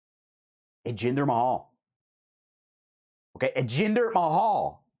 Es Jinder Mahal. ¿Ok? Es Jinder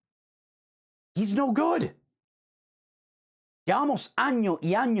Mahal. He's no good. Llevamos años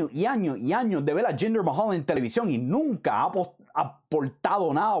y años y años y años de ver a Jinder Mahal en televisión y nunca ha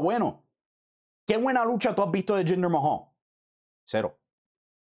aportado nada bueno. ¿Qué buena lucha tú has visto de Jinder Mahal? Cero.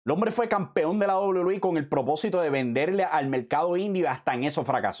 El hombre fue campeón de la WWE con el propósito de venderle al mercado indio y hasta en eso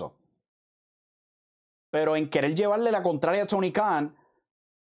fracasó. Pero en querer llevarle la contraria a Tony Khan,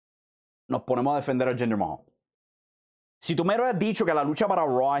 nos ponemos a defender a Jinder Mahal. Si tú me hubieras dicho que la lucha para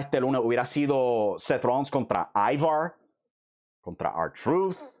Raw este lunes hubiera sido Seth Rollins contra Ivar, contra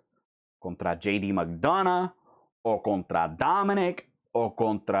R-Truth, contra JD McDonough, o contra Dominic, o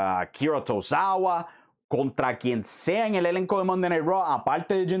contra Kira Tozawa, contra quien sea en el elenco de Monday Night Raw,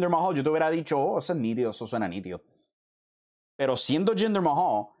 aparte de Jinder Mahal, yo te hubiera dicho, eso es nítido, eso suena nítido. Pero siendo Jinder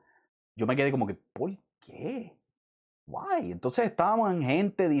Mahal, yo me quedé como que, ¿por qué? Why? Entonces estábamos en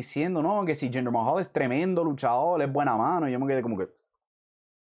gente diciendo, no, que si Jinder Mahal es tremendo luchador, es buena mano, y yo me quedé como que,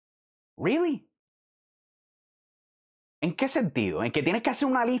 ¿really? ¿En qué sentido? ¿En que tienes que hacer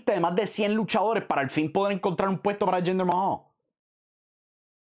una lista de más de 100 luchadores para al fin poder encontrar un puesto para Jinder Mahal?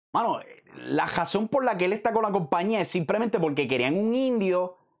 Mano, la razón por la que él está con la compañía es simplemente porque querían un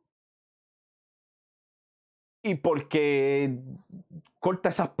indio y porque corta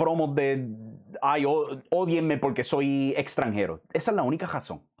esas promos de odienme porque soy extranjero. Esa es la única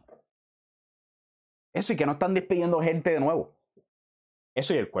razón. Eso y que no están despidiendo gente de nuevo.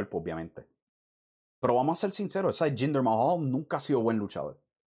 Eso y el cuerpo, obviamente. Pero vamos a ser sinceros, esa Jinder Mahal nunca ha sido buen luchador.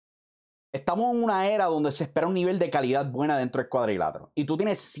 Estamos en una era donde se espera un nivel de calidad buena dentro del cuadrilátero. Y tú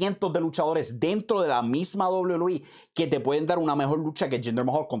tienes cientos de luchadores dentro de la misma WWE que te pueden dar una mejor lucha que Jinder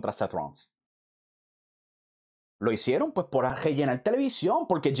Mahal contra Seth Rollins. Lo hicieron pues por rellenar televisión,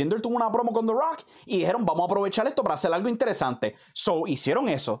 porque Jinder tuvo una promo con The Rock y dijeron, vamos a aprovechar esto para hacer algo interesante. So, hicieron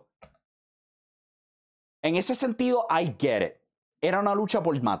eso. En ese sentido, I get it. Era una lucha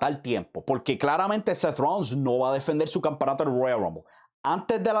por matar tiempo, porque claramente Seth Rollins no va a defender su campeonato en Royal Rumble.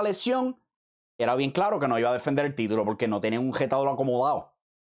 Antes de la lesión, era bien claro que no iba a defender el título porque no tenía un retador acomodado.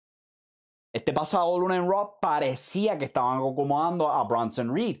 Este pasado lunes en Raw parecía que estaban acomodando a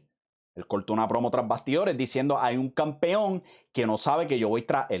Bronson Reed. Él cortó una promo tras bastidores diciendo, hay un campeón que no sabe que yo voy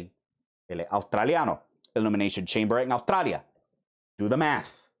tras él. Él es australiano. Elimination Chamber en Australia. Do the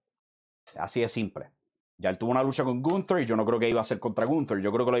math. Así de simple. Ya él tuvo una lucha con Gunther y yo no creo que iba a ser contra Gunther.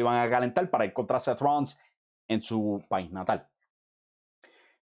 Yo creo que lo iban a calentar para ir contra Seth Rollins en su país natal.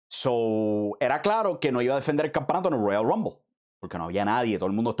 So, era claro que no iba a defender el campeonato en el Royal Rumble. Porque no había nadie. Todo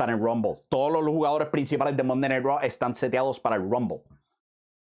el mundo está en el Rumble. Todos los jugadores principales de Monday Night Raw están seteados para el Rumble.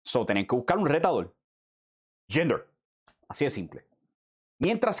 So, tienen que buscar un retador. Jinder. Así de simple.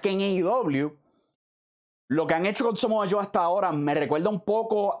 Mientras que en AEW, lo que han hecho con Samoa Joe hasta ahora me recuerda un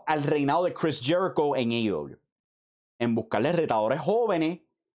poco al reinado de Chris Jericho en AEW. En buscarle retadores jóvenes,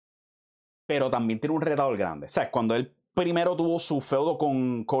 pero también tiene un retador grande. O sea, cuando él primero tuvo su feudo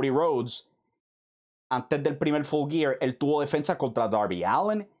con Cody Rhodes, antes del primer Full Gear, él tuvo defensa contra Darby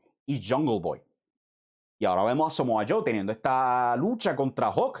Allin y Jungle Boy. Y ahora vemos a Samoa Joe teniendo esta lucha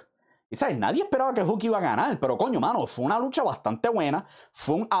contra Hook. Y sabes, nadie esperaba que Hook iba a ganar, pero coño, mano, fue una lucha bastante buena.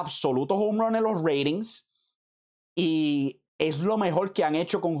 Fue un absoluto home run en los ratings. Y es lo mejor que han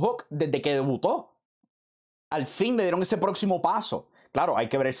hecho con Hook desde que debutó. Al fin le dieron ese próximo paso. Claro, hay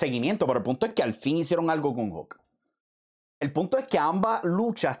que ver el seguimiento, pero el punto es que al fin hicieron algo con Hook. El punto es que ambas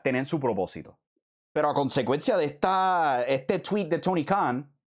luchas tienen su propósito. Pero a consecuencia de este tweet de Tony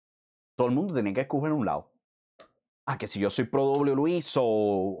Khan, todo el mundo tenía que escoger un lado. que si yo soy pro WWE, so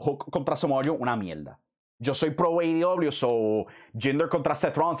Hook contra Samoa Joe, una mierda. Yo soy pro AEW, so Jinder contra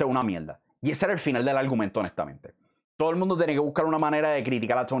Seth Rollins es una mierda. Y ese era el final del argumento, honestamente. Todo el mundo tiene que buscar una manera de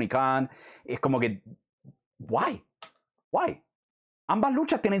criticar a Tony Khan. Es como que, why? Ambas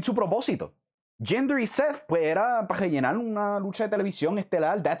luchas tienen su propósito. Jinder y Seth, pues era para rellenar una lucha de televisión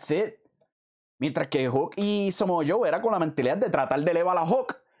estelar, that's it. Mientras que Hook y Samoa Joe era con la mentalidad de tratar de elevar a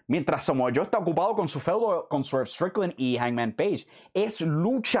Hook. Mientras Samoa Joe está ocupado con su feudo con Swerve Strickland y Hangman Page. Es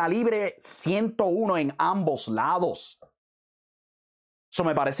lucha libre 101 en ambos lados. Eso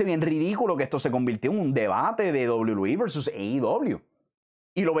me parece bien ridículo que esto se convirtió en un debate de WWE versus AEW.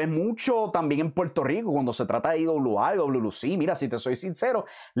 Y lo ves mucho también en Puerto Rico cuando se trata de IWA y WC. Mira, si te soy sincero,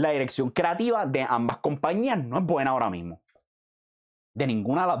 la dirección creativa de ambas compañías no es buena ahora mismo. De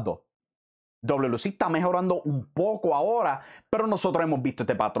ninguna de las dos. WC está mejorando un poco ahora, pero nosotros hemos visto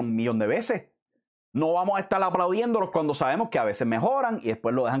este patrón un millón de veces. No vamos a estar aplaudiéndolos cuando sabemos que a veces mejoran y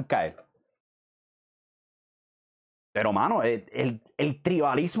después lo dejan caer. Pero, mano, el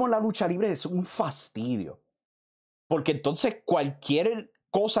tribalismo en la lucha libre es un fastidio. Porque entonces cualquier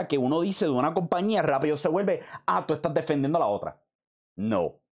cosa que uno dice de una compañía rápido se vuelve, tú estás defendiendo a la otra.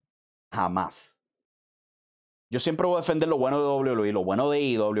 No, jamás. Yo siempre voy a defender lo bueno de WWE, lo bueno de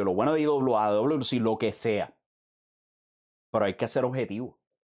AEW, lo bueno de IWA, de WC, lo que sea. Pero hay que ser objetivo.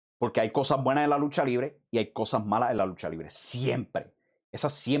 Porque hay cosas buenas en la lucha libre y hay cosas malas en la lucha libre. Siempre. Esa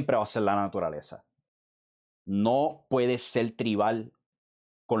siempre va a ser la naturaleza. No puedes ser tribal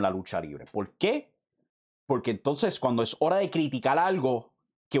con la lucha libre. ¿Por qué? Porque entonces cuando es hora de criticar algo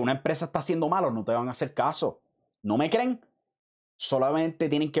que una empresa está haciendo malo, no te van a hacer caso. ¿No me creen? Solamente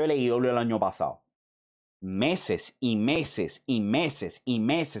tienen que ver AEW el año pasado. Meses y meses y meses y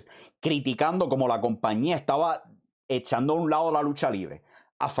meses criticando como la compañía estaba echando a un lado la lucha libre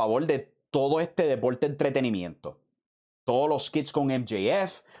a favor de todo este deporte de entretenimiento. Todos los skits con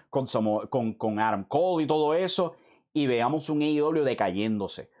MJF, con Adam Cole y todo eso, y veamos un AEW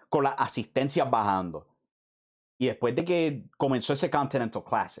decayéndose, con las asistencias bajando. Y después de que comenzó ese Continental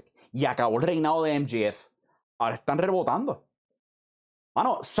Classic y acabó el reinado de MJF, ahora están rebotando.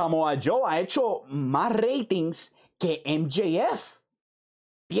 Mano, Samoa Joe ha hecho más ratings que MJF.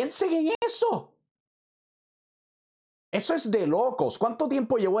 Piensen en eso. Eso es de locos. ¿Cuánto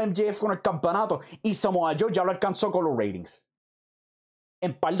tiempo llevó MJF con el campeonato? Y Samoa Joe ya lo alcanzó con los ratings.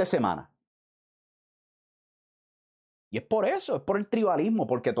 En par de semanas. Y es por eso, es por el tribalismo,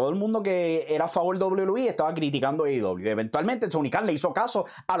 porque todo el mundo que era a favor de WWE estaba criticando a AEW. Eventualmente Tony Khan le hizo caso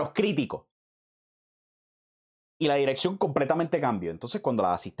a los críticos. Y la dirección completamente cambió. Entonces, cuando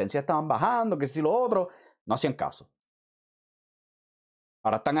las asistencias estaban bajando, que si lo otro, no hacían caso.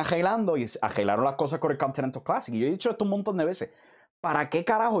 Ahora están arreglando y arreglaron las cosas con el Continental Classic. Y yo he dicho esto un montón de veces. ¿Para qué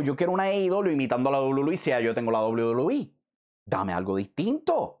carajo yo quiero una AEW imitando a la WWE si yo tengo la WWE? Dame algo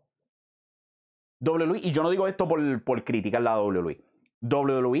distinto. WWE, y yo no digo esto por criticar la WWE.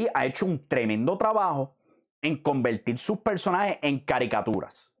 WWE ha hecho un tremendo trabajo en convertir sus personajes en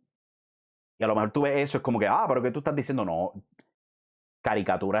caricaturas. Y a lo mejor tú ves eso, es como que, pero ¿qué tú estás diciendo? No,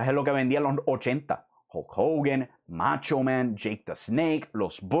 caricaturas es lo que vendía en los 80. Hulk Hogan, Macho Man, Jake the Snake,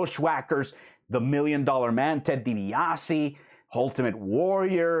 los Bushwhackers, The $1 Million Man, Ted DiBiase, Ultimate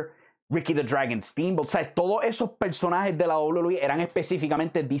Warrior, Ricky the Dragon Steamboat. O sea, todos esos personajes de la WWE eran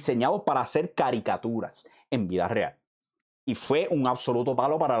específicamente diseñados para hacer caricaturas en vida real. Y fue un absoluto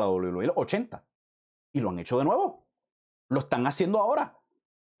palo para la WWE en los 80. Y lo han hecho de nuevo. Lo están haciendo ahora.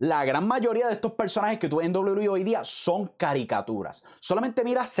 La gran mayoría de estos personajes que tú ves en WWE hoy día son caricaturas. Solamente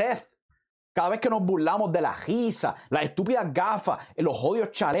mira a Seth. Cada vez que nos burlamos de la risa, las estúpidas gafas, los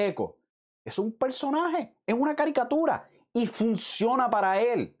odios chalecos. Es un personaje, es una caricatura. Y funciona para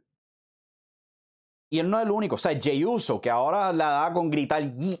él. Y él no es el único. O sea, Jey Uso, que ahora la da con gritar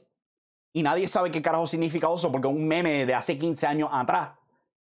 "Yi". Y nadie sabe qué carajo significa eso porque es un meme de hace 15 años atrás.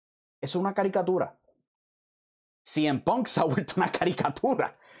 Eso es una caricatura. CM Punk se ha vuelto una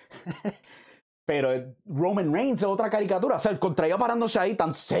caricatura. Pero Roman Reigns es otra caricatura. O sea, el contrario parándose ahí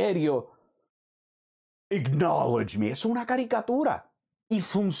tan serio. Acknowledge me. Es una caricatura. Y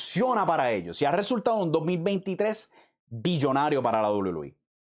funciona para ellos. Y ha resultado un 2023 billonario para la WWE.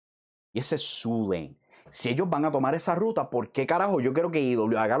 Y ese es su lane. Si ellos van a tomar esa ruta, ¿por qué carajo yo quiero que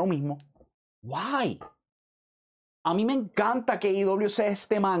AEW haga lo mismo? Why? A mí me encanta que AEW sea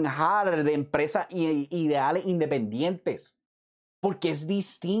este manjar de empresas ideales independientes. Porque es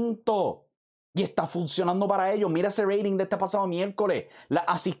distinto. Y está funcionando para ellos. Mira ese rating de este pasado miércoles. Las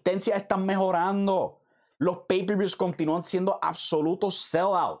asistencias están mejorando. Los pay-per-views continúan siendo absolutos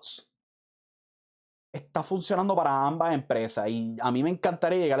sellouts. Está funcionando para ambas empresas. Y a mí me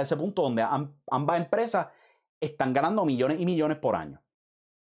encantaría llegar a ese punto donde ambas empresas están ganando millones y millones por año.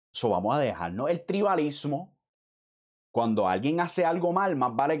 So vamos a dejarnos el tribalismo. Cuando alguien hace algo mal,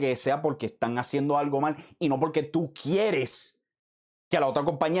 más vale que sea porque están haciendo algo mal y no porque tú quieres que la otra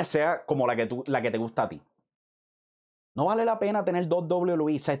compañía sea como la que te gusta a ti. No vale la pena tener dos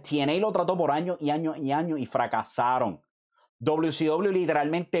WWE. O sea, TNA lo trató por años y años y años y fracasaron. WCW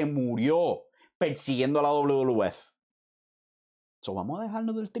literalmente murió persiguiendo a la WWF. So vamos a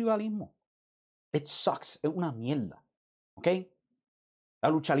dejarnos del tribalismo. It sucks. Es una mierda. ¿Ok? La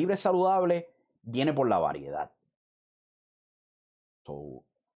lucha libre saludable viene por la variedad. So,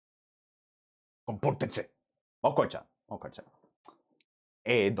 compórtense. Vamos a escuchar.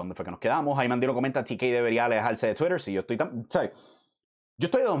 ¿Dónde fue que nos quedamos? Jaime Andino comenta: TK debería alejarse de Twitter. Sí, yo estoy yo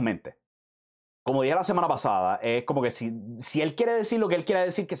estoy de dos mentes. Como dije la semana pasada, es como que si él quiere decir lo que él quiere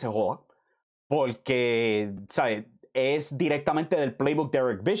decir, que se joda. Porque, ¿sabes? Es directamente del playbook de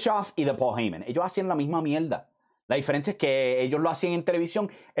Eric Bischoff y de Paul Heyman. Ellos hacían la misma mierda. La diferencia es que ellos lo hacían en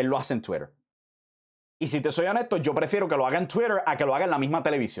televisión, él lo hace en Twitter. Y si te soy honesto, yo prefiero que lo haga en Twitter a que lo haga en la misma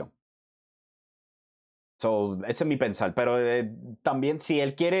televisión. So, ese es mi pensar. Pero también, si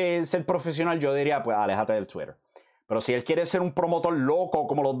él quiere ser profesional, yo diría, pues aléjate del Twitter. Pero si él quiere ser un promotor loco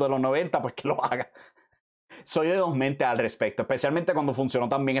como los de los 90, pues que lo haga. Soy de dos mentes al respecto, especialmente cuando funcionó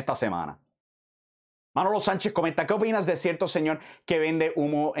tan bien esta semana. Manolo Sánchez comenta: ¿qué opinas de cierto señor que vende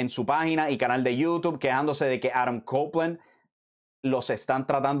humo en su página y canal de YouTube quejándose de que Adam Copeland los están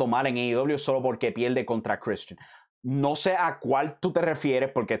tratando mal en AEW solo porque pierde contra Christian? No sé a cuál tú te refieres,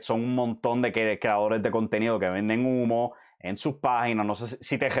 porque son un montón de creadores de contenido que venden humo en sus páginas. No sé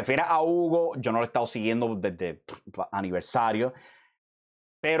si te refieres a Hugo. Yo no lo he estado siguiendo desde aniversario.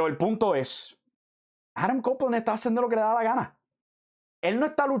 Pero el punto es, Adam Copeland está haciendo lo que le da la gana. Él no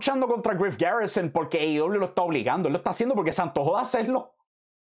está luchando contra Griff Garrison porque AEW lo está obligando. Él lo está haciendo porque se antojó de hacerlo.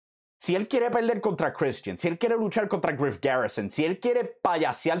 Si él quiere perder contra Christian, si él quiere luchar contra Griff Garrison, si él quiere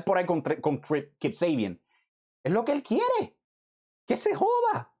payasear por ahí con Kip Sabian, es lo que él quiere. Que se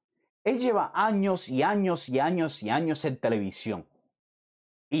joda. Él lleva años y años y años y años en televisión.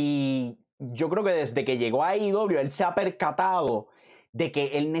 Y yo creo que desde que llegó a AEW, él se ha percatado de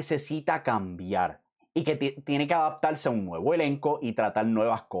que él necesita cambiar y que tiene que adaptarse a un nuevo elenco y tratar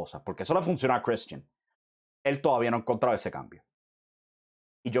nuevas cosas, porque eso le funciona a Christian. Él todavía no ha encontrado ese cambio.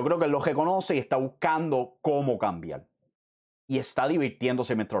 Y yo creo que él lo reconoce y está buscando cómo cambiar. Y está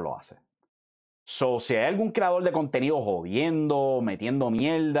divirtiéndose mientras lo hace. So, si hay algún creador de contenido jodiendo, metiendo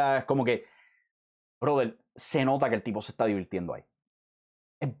mierda, es como que, brother, se nota que el tipo se está divirtiendo ahí.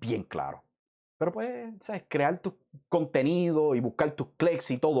 Es bien claro. Pero pues, ¿sabes? Crear tu contenido y buscar tus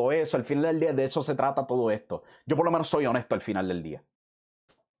clics y todo eso. Al final del día, de eso se trata todo esto. Yo por lo menos soy honesto al final del día.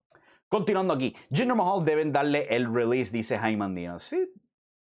 Continuando aquí. Jinder Mahal deben darle el release, dice Jaime Andino. Sí,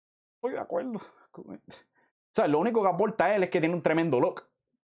 estoy de acuerdo. O sea, lo único que aporta él es que tiene un tremendo look.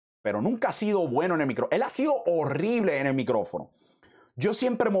 Pero nunca ha sido bueno en el micrófono. Él ha sido horrible en el micrófono. Yo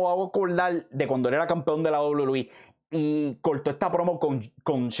siempre me voy a acordar de cuando él era campeón de la WWE y cortó esta promo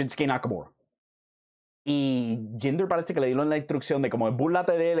con Shinsuke Nakamura. Y Jinder parece que le dieron la instrucción de como el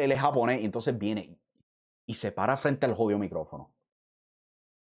búrlate de él es japonés, y entonces viene y se para frente al jodido micrófono.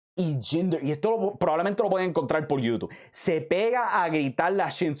 Y Jinder, y esto probablemente lo pueden encontrar por YouTube, se pega a gritarle a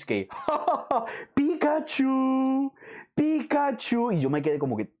Shinsuke: ¡Pikachu! ¡Pikachu! Y yo me quedé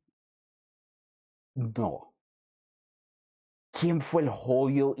como que, no. ¿Quién fue el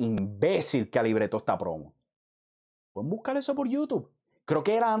jodido imbécil que libretó esta promo? Pueden buscar eso por YouTube. Creo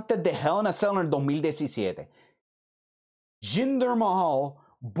que era antes de Hell in a Cell en el 2017. Jinder Mahal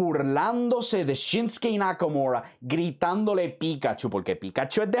burlándose de Shinsuke Nakamura, gritándole Pikachu, porque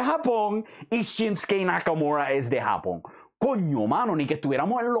Pikachu es de Japón y Shinsuke Nakamura es de Japón. Coño, mano, ni que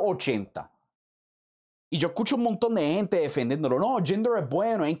estuviéramos en los 80. Y yo escucho un montón de gente defendiéndolo. No, Jinder es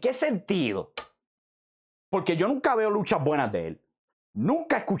bueno. ¿En qué sentido? Porque yo nunca veo luchas buenas de él.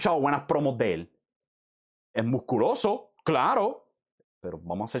 Nunca he escuchado buenas promos de él. Es musculoso, claro. Pero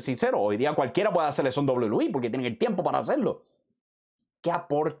vamos a ser sinceros, hoy día cualquiera puede hacerle eso en WWE porque tienen el tiempo para hacerlo. ¿Qué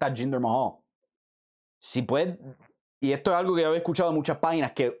aporta Jinder Mahal? Si puede, y esto es algo que yo he escuchado en muchas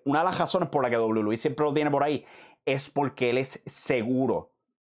páginas, que una de las razones por la que WWE siempre lo tiene por ahí es porque él es seguro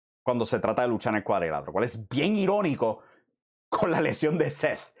cuando se trata de luchar en el cuadrilátero, cual es bien irónico con la lesión de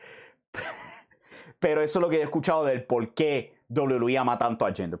Seth. Pero eso es lo que he escuchado del por qué WWE ama tanto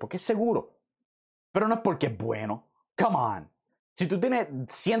a Jinder, porque es seguro. Pero no es porque es bueno. Come on. Si tú tienes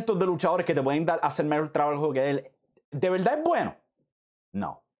cientos de luchadores que te pueden hacer mejor trabajo que él, ¿de verdad es bueno?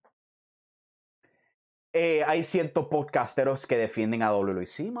 No. Hay ciertos podcasteros que defienden a WWE.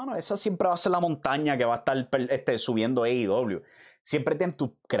 Sí, mano, esa siempre va a ser la montaña que va a estar subiendo AEW. siempre tienen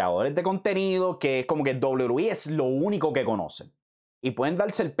tus creadores de contenido que es como que WWE es lo único que conocen. Y pueden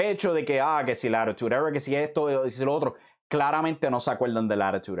darse el pecho de que si la Attitude Era, que si esto, que si lo otro. Claramente no se acuerdan de la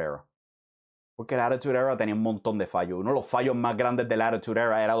Attitude Era. Porque la Attitude Era tenía un montón de fallos. Uno de los fallos más grandes de la Attitude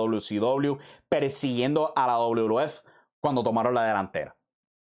Era era WCW persiguiendo a la WWF cuando tomaron la delantera.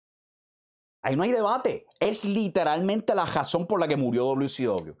 Ahí no hay debate. Es literalmente la razón por la que murió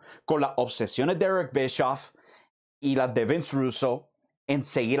WCW. Con las obsesiones de Eric Bischoff y las de Vince Russo en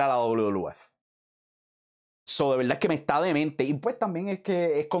seguir a la WWF. So, de verdad es que me está demente. Y pues también es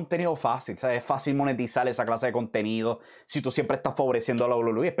que es contenido fácil. ¿Sabes? Es fácil monetizar esa clase de contenido si tú siempre estás favoreciendo a la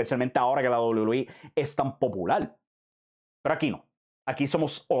WWE, especialmente ahora que la WWE es tan popular. Pero aquí no. Aquí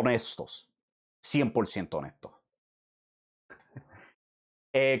somos honestos. 100% honestos.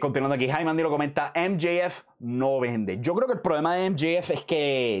 Continuando aquí, Jaime Andy lo comenta, MJF no vende. Yo creo que el problema de MJF es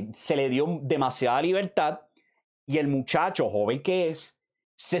que se le dio demasiada libertad y el muchacho joven que es,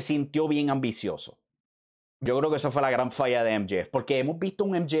 se sintió bien ambicioso. Yo creo que esa fue la gran falla de MJF, porque hemos visto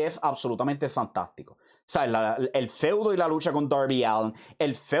un MJF absolutamente fantástico. ¿Sabes? El feudo y la lucha con Darby Allin,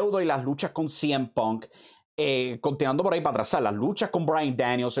 el feudo y las luchas con CM Punk, continuando por ahí para atrás, ¿sabes? Las luchas con Bryan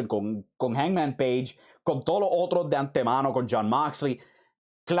Danielson, con Hangman Page, con todos los otros de antemano, con Jon Moxley.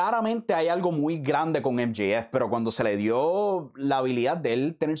 Claramente hay algo muy grande con MJF, pero cuando se le dio la habilidad de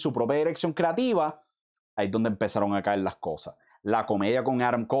él tener su propia dirección creativa, ahí es donde empezaron a caer las cosas. La comedia con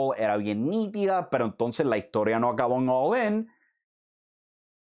Adam Cole era bien nítida, pero entonces la historia no acabó en All In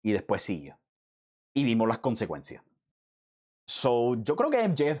y después siguió. Y vimos las consecuencias. So, yo creo que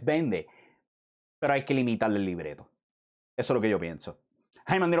MJF vende, pero hay que limitarle el libreto. Eso es lo que yo pienso.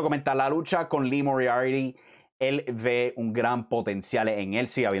 Jaime Andino comenta, la lucha con Lee Moriarty, él ve un gran potencial en él.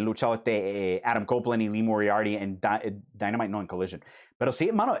 Sí, habían luchado Adam Copeland y Lee Moriarty en Dynamite, no en Collision. Pero sí,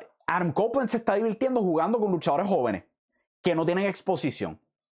 hermano, Adam Copeland se está divirtiendo jugando con luchadores jóvenes que no tienen exposición.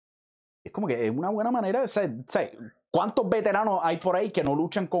 Es como que es una buena manera de ¿cuántos veteranos hay por ahí que no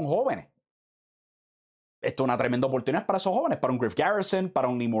luchan con jóvenes? Esto es una tremenda oportunidad para esos jóvenes, para un Griff Garrison, para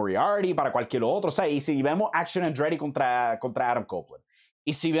un Lee Moriarty, para cualquier otro. O sea, y si vemos Action Andretti contra Adam Copeland,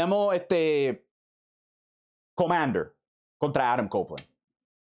 y si vemos Commander contra Adam Copeland,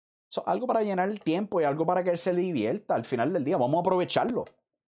 algo para llenar el tiempo y algo para que él se divierta al final del día. Vamos a aprovecharlo.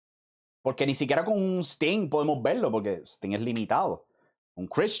 Porque ni siquiera con un Sting podemos verlo, porque Sting es limitado. Un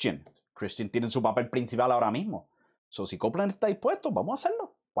Christian tiene su papel principal ahora mismo. Si Copeland está dispuesto, vamos a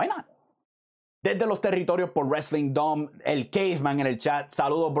hacerlo. Why not? Desde los territorios por Wrestling Dome, el Caveman en el chat.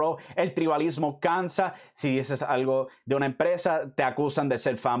 Saludos, bro. El tribalismo cansa. Si dices algo de una empresa, te acusan de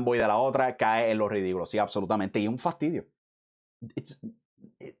ser fanboy de la otra. Cae en lo ridículo. Sí, absolutamente. Y un fastidio.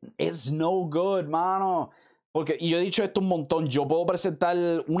 It's no good, mano. Y yo he dicho esto un montón. Yo puedo presentar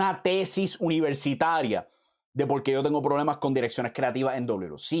una tesis universitaria de por qué yo tengo problemas con direcciones creativas en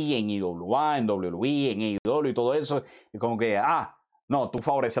WC, en IWA, en WWE, en AEW y todo eso. Y como que, no, tú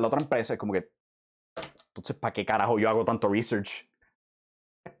favoreces a la otra empresa. Es como que, entonces, ¿para qué carajo yo hago tanto research?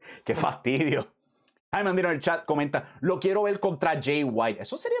 ¡Qué fastidio! Jaime Andino en el chat comenta, lo quiero ver contra Jay White.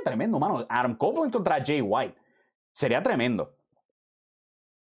 Eso sería tremendo, mano. Adam Copeland contra Jay White. Sería tremendo.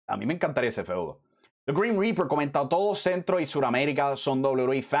 A mí me encantaría ese feudo. The Green Reaper comenta, todo Centro y Suramérica son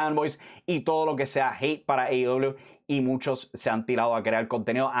WWE fanboys y todo lo que sea hate para AEW y muchos se han tirado a crear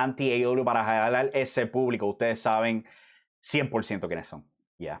contenido anti-AEW para jalar ese público. Ustedes saben 100% quiénes son.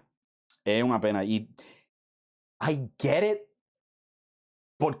 Yeah. Es una pena. Y I get it,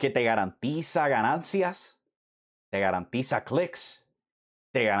 porque te garantiza ganancias, te garantiza clics,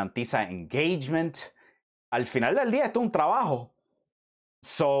 te garantiza engagement. Al final del día esto es un trabajo.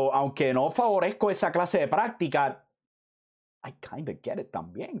 Aunque no favorezco esa clase de práctica, I kind of get it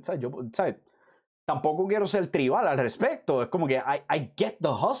también. Tampoco quiero ser tribal al respecto. Es como que I get the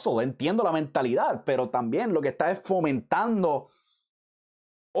hustle, entiendo la mentalidad, pero también lo que está es fomentando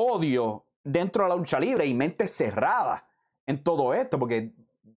odio dentro de la lucha libre y mente cerrada en todo esto, porque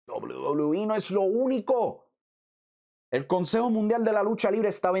WWE no es lo único. El Consejo Mundial de la Lucha Libre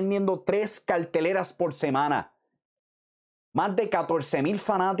está vendiendo 3 carteleras por semana. Más de 14,000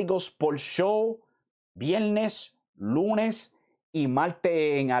 fanáticos por show, viernes, lunes y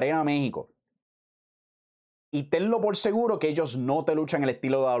martes en Arena México. Y tenlo por seguro que ellos no te luchan el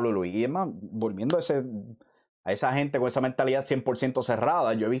estilo de WWE. Y es más, volviendo a esa gente con esa mentalidad 100%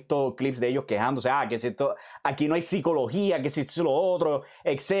 cerrada. Yo he visto clips de ellos quejándose, que si esto, aquí no hay psicología, que si esto es lo otro,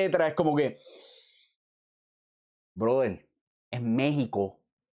 etc. Es como que, brother, en México,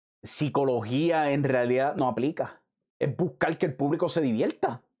 psicología en realidad no aplica. Es buscar que el público se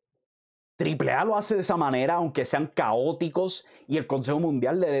divierta. AAA lo hace de esa manera, aunque sean caóticos, y el Consejo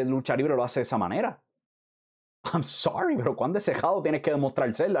Mundial de Lucha Libre lo hace de esa manera. I'm sorry, pero ¿cuán desejado tienes que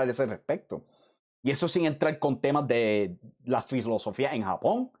demostrar ser a ese respecto? Y eso sin entrar con temas de la filosofía en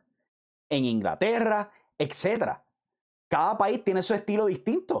Japón, en Inglaterra, etc. Cada país tiene su estilo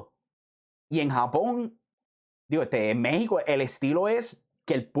distinto. Y en Japón, en México, el estilo es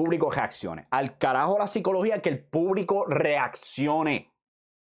que el público reaccione. Al carajo la psicología, que el público reaccione.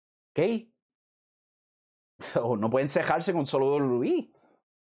 ¿Ok? So, no pueden cejarse con solo WWE.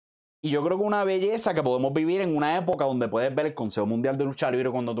 Y yo creo que una belleza que podemos vivir en una época donde puedes ver el Consejo Mundial de Lucha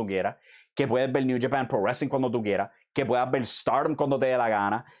Libre cuando tú quieras, que puedes ver New Japan Pro Wrestling cuando tú quieras, que puedas ver Stardom cuando te dé la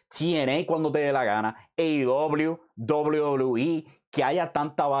gana, TNA cuando te dé la gana, AEW, WWE, que haya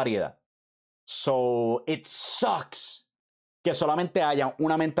tanta variedad. So, it sucks que solamente haya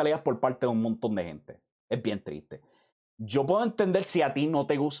una mentalidad por parte de un montón de gente. Es bien triste. Yo puedo entender si a ti no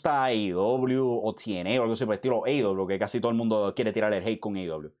te gusta AEW o TNA o algo así por el estilo AEW, que casi todo el mundo quiere tirar el hate con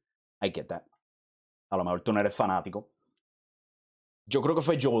AEW. I get that. A lo mejor tú no eres fanático. Yo creo que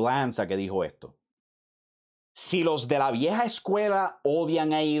fue Joe Lanza que dijo esto. Si los de la vieja escuela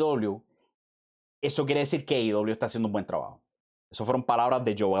odian a AEW, eso quiere decir que AEW está haciendo un buen trabajo. Esas fueron palabras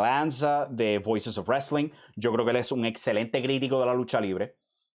de Joe Lanza, de Voices of Wrestling. Yo creo que él es un excelente crítico de la lucha libre.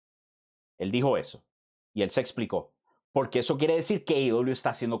 Él dijo eso. Y él se explicó. Porque eso quiere decir que AEW está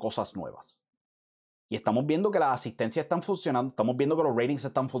haciendo cosas nuevas. Y estamos viendo que las asistencias están funcionando. Estamos viendo que los ratings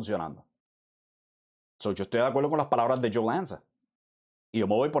están funcionando. So, yo estoy de acuerdo con las palabras de Joe Lanza. Y yo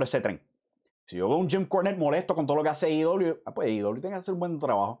me voy por ese tren. Si yo veo un Jim Cornette molesto con todo lo que hace AEW, pues AEW tiene que hacer un buen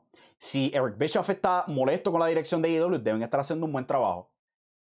trabajo. Si Eric Bischoff está molesto con la dirección de AEW, deben estar haciendo un buen trabajo.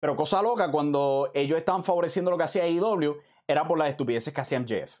 Pero cosa loca, cuando ellos estaban favoreciendo lo que hacía AEW, era por las estupideces que hacía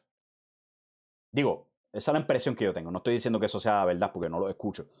MJF. Digo, esa es la impresión que yo tengo. No estoy diciendo que eso sea verdad porque no lo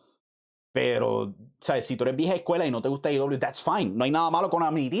escucho. Pero, ¿sabes? Si tú eres vieja escuela y no te gusta AEW, that's fine. No hay nada malo con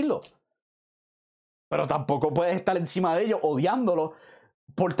admitirlo. Pero tampoco puedes estar encima de ellos odiándolo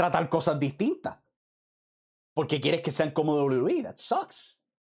por tratar cosas distintas. Porque quieres que sean como WWE. That sucks.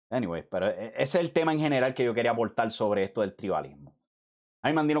 Anyway, pero ese es el tema en general que yo quería aportar sobre esto del tribalismo.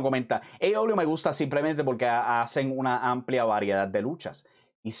 Ahí Mandino comenta, AEW me gusta simplemente porque hacen una amplia variedad de luchas.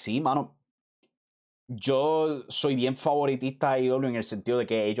 Y sí, mano, yo soy bien favoritista de AEW en el sentido de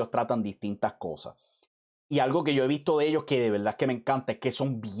que ellos tratan distintas cosas. Y algo que yo he visto de ellos que de verdad que me encanta es que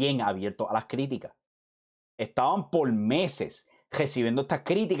son bien abiertos a las críticas. Estaban por meses recibiendo estas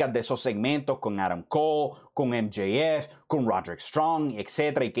críticas de esos segmentos con Adam Cole, con MJF, con Roderick Strong,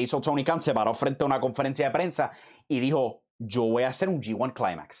 etc. Y que hizo Tony Khan, se paró frente a una conferencia de prensa y dijo, yo voy a hacer un G1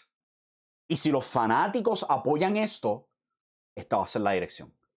 Climax. Y si los fanáticos apoyan esto, esta va a ser la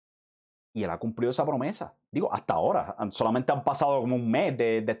dirección. Y él ha cumplido esa promesa. Digo, hasta ahora. Solamente han pasado como un mes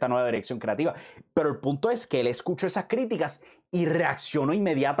de esta nueva dirección creativa. Pero el punto es que él escuchó esas críticas y reaccionó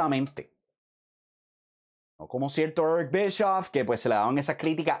inmediatamente. No como cierto Eric Bischoff, que pues se le daban esas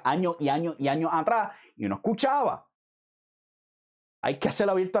críticas años y años y años atrás y no escuchaba. Hay que hacer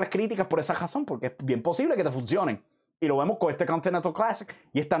abierto a las críticas por esa razón, porque es bien posible que te funcionen. Y lo vemos con este Continental Classic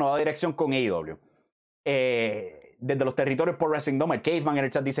y esta nueva dirección con AEW. Desde los territorios por Wrestling Dome, el Caveman en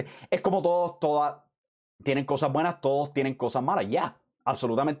el chat dice, es como todas tienen cosas buenas, todos tienen cosas malas. Ya,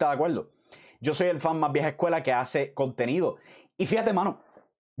 absolutamente de acuerdo. Yo soy el fan más vieja escuela que hace contenido. Y fíjate, mano,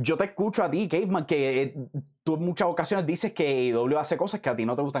 yo te escucho a ti, Caveman, que tú en muchas ocasiones dices que AEW hace cosas que a ti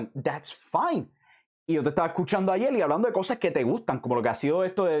no te gustan. That's fine. Y yo te estaba escuchando ayer y hablando de cosas que te gustan, como lo que ha sido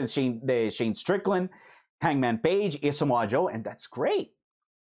esto de Shane Strickland, Hangman Page y Samoa Joe, and that's great.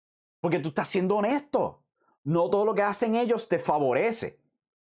 Porque tú estás siendo honesto. No todo lo que hacen ellos te favorece,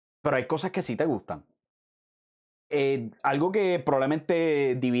 pero hay cosas que sí te gustan. Algo que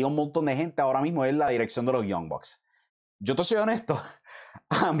probablemente divide un montón de gente ahora mismo es la dirección de los Young Bucks. Yo te soy honesto,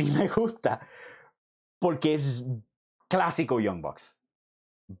 a mí me gusta porque es clásico Young Bucks.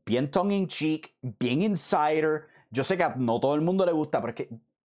 Bien tongue in cheek, bien insider. Yo sé que a no todo el mundo le gusta, pero es que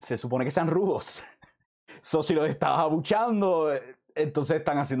se supone que sean rudos. So, si los estabas abuchando, entonces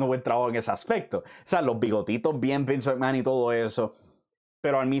están haciendo buen trabajo en ese aspecto. O sea, los bigotitos bien Vince McMahon y todo eso.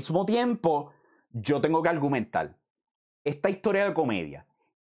 Pero al mismo tiempo, yo tengo que argumentar. Esta historia de comedia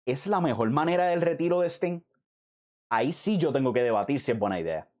es la mejor manera del retiro de Sting. Ahí sí yo tengo que debatir si es buena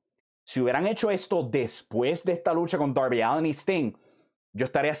idea. Si hubieran hecho esto después de esta lucha con Darby Allin y Sting, yo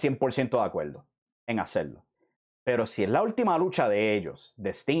estaría 100% de acuerdo en hacerlo. Pero si es la última lucha de ellos, de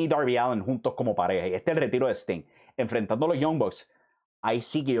Sting y Darby Allin juntos como pareja, y este es el retiro de Sting, enfrentando a los Young Bucks, ahí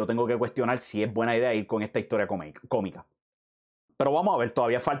sí que yo tengo que cuestionar si es buena idea ir con esta historia cómica. Pero vamos a ver,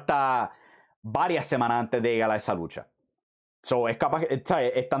 todavía falta varias semanas antes de llegar a esa lucha. So, es capaz,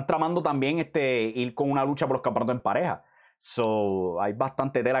 están tramando también ir con una lucha por los campeonatos en pareja. So, hay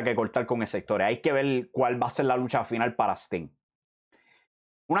bastante tela que cortar con esa historia. Hay que ver cuál va a ser la lucha final para Sting.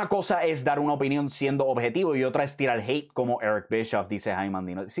 Una cosa es dar una opinión siendo objetivo y otra es tirar hate como Eric Bischoff, dice Jaime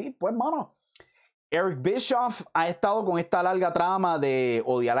Andino. Sí, pues, mano. Eric Bischoff ha estado con esta larga trama de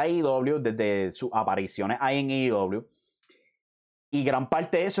odiar a AEW desde sus apariciones ahí en AEW. Y gran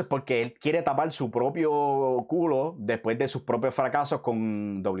parte de eso es porque él quiere tapar su propio culo después de sus propios fracasos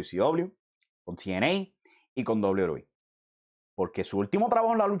con WCW, con TNA y con WWE. Porque su último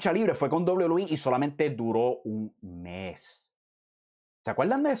trabajo en la lucha libre fue con WWE y solamente duró un mes. ¿Se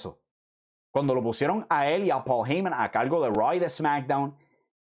acuerdan de eso? Cuando lo pusieron a él y a Paul Heyman a cargo de Raw y de SmackDown,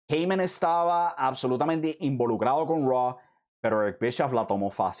 Heyman estaba absolutamente involucrado con Raw, pero Eric Bischoff la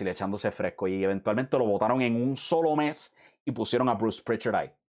tomó fácil, echándose fresco, y eventualmente lo botaron en un solo mes y pusieron a Bruce Pritchard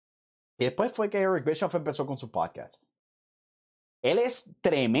ahí. Y después fue que Eric Bischoff empezó con su podcast. Él es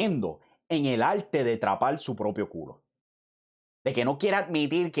tremendo en el arte de trapar su propio culo. De que no quiere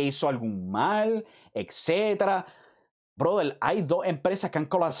admitir que hizo algún mal, etc. Brother, hay 2 empresas que han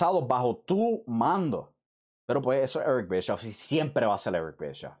colapsado bajo tu mando. Pero pues eso es Eric Bischoff y siempre va a ser Eric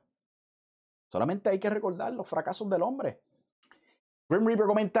Bischoff. Solamente hay que recordar los fracasos del hombre. Grim Reaper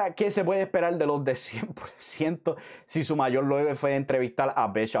comenta que se puede esperar de los de 100% si su mayor logro fue entrevistar a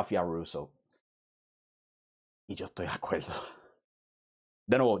Bischoff y a Russo. Y yo estoy de acuerdo.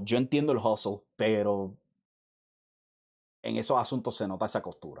 De nuevo, yo entiendo el hustle, pero en esos asuntos se nota esa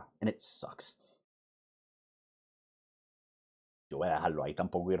costura. And it sucks. Yo voy a dejarlo ahí.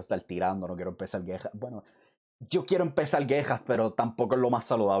 Tampoco quiero estar tirando, no quiero empezar quejas. Bueno, yo quiero empezar quejas, pero tampoco es lo más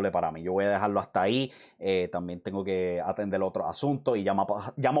saludable para mí. Yo voy a dejarlo hasta ahí. También tengo que atender otros asuntos y ya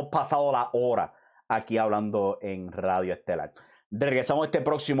hemos pasado la hora aquí hablando en Radio Estelar. Regresamos este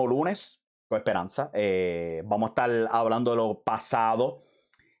próximo lunes, con esperanza. Vamos a estar hablando de lo pasado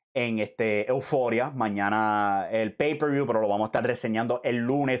en Euphoria. Mañana el pay-per-view, pero lo vamos a estar reseñando el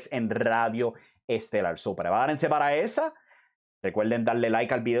lunes en Radio Estelar. So, prepárense para esa. Recuerden darle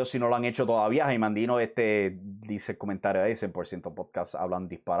like al video si no lo han hecho todavía. Jaime Andino dice el comentario ahí, 100% podcast hablan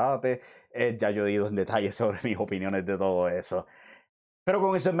disparate. Ya yo he ido en detalle sobre mis opiniones de todo eso. Pero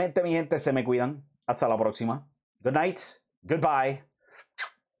con eso en mente, mi gente, se me cuidan. Hasta la próxima. Good night. Goodbye.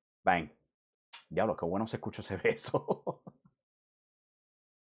 Bang. Diablo, qué bueno se escucha ese beso.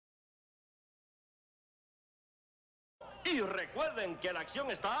 Y recuerden que la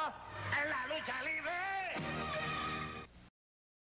acción está en la lucha libre.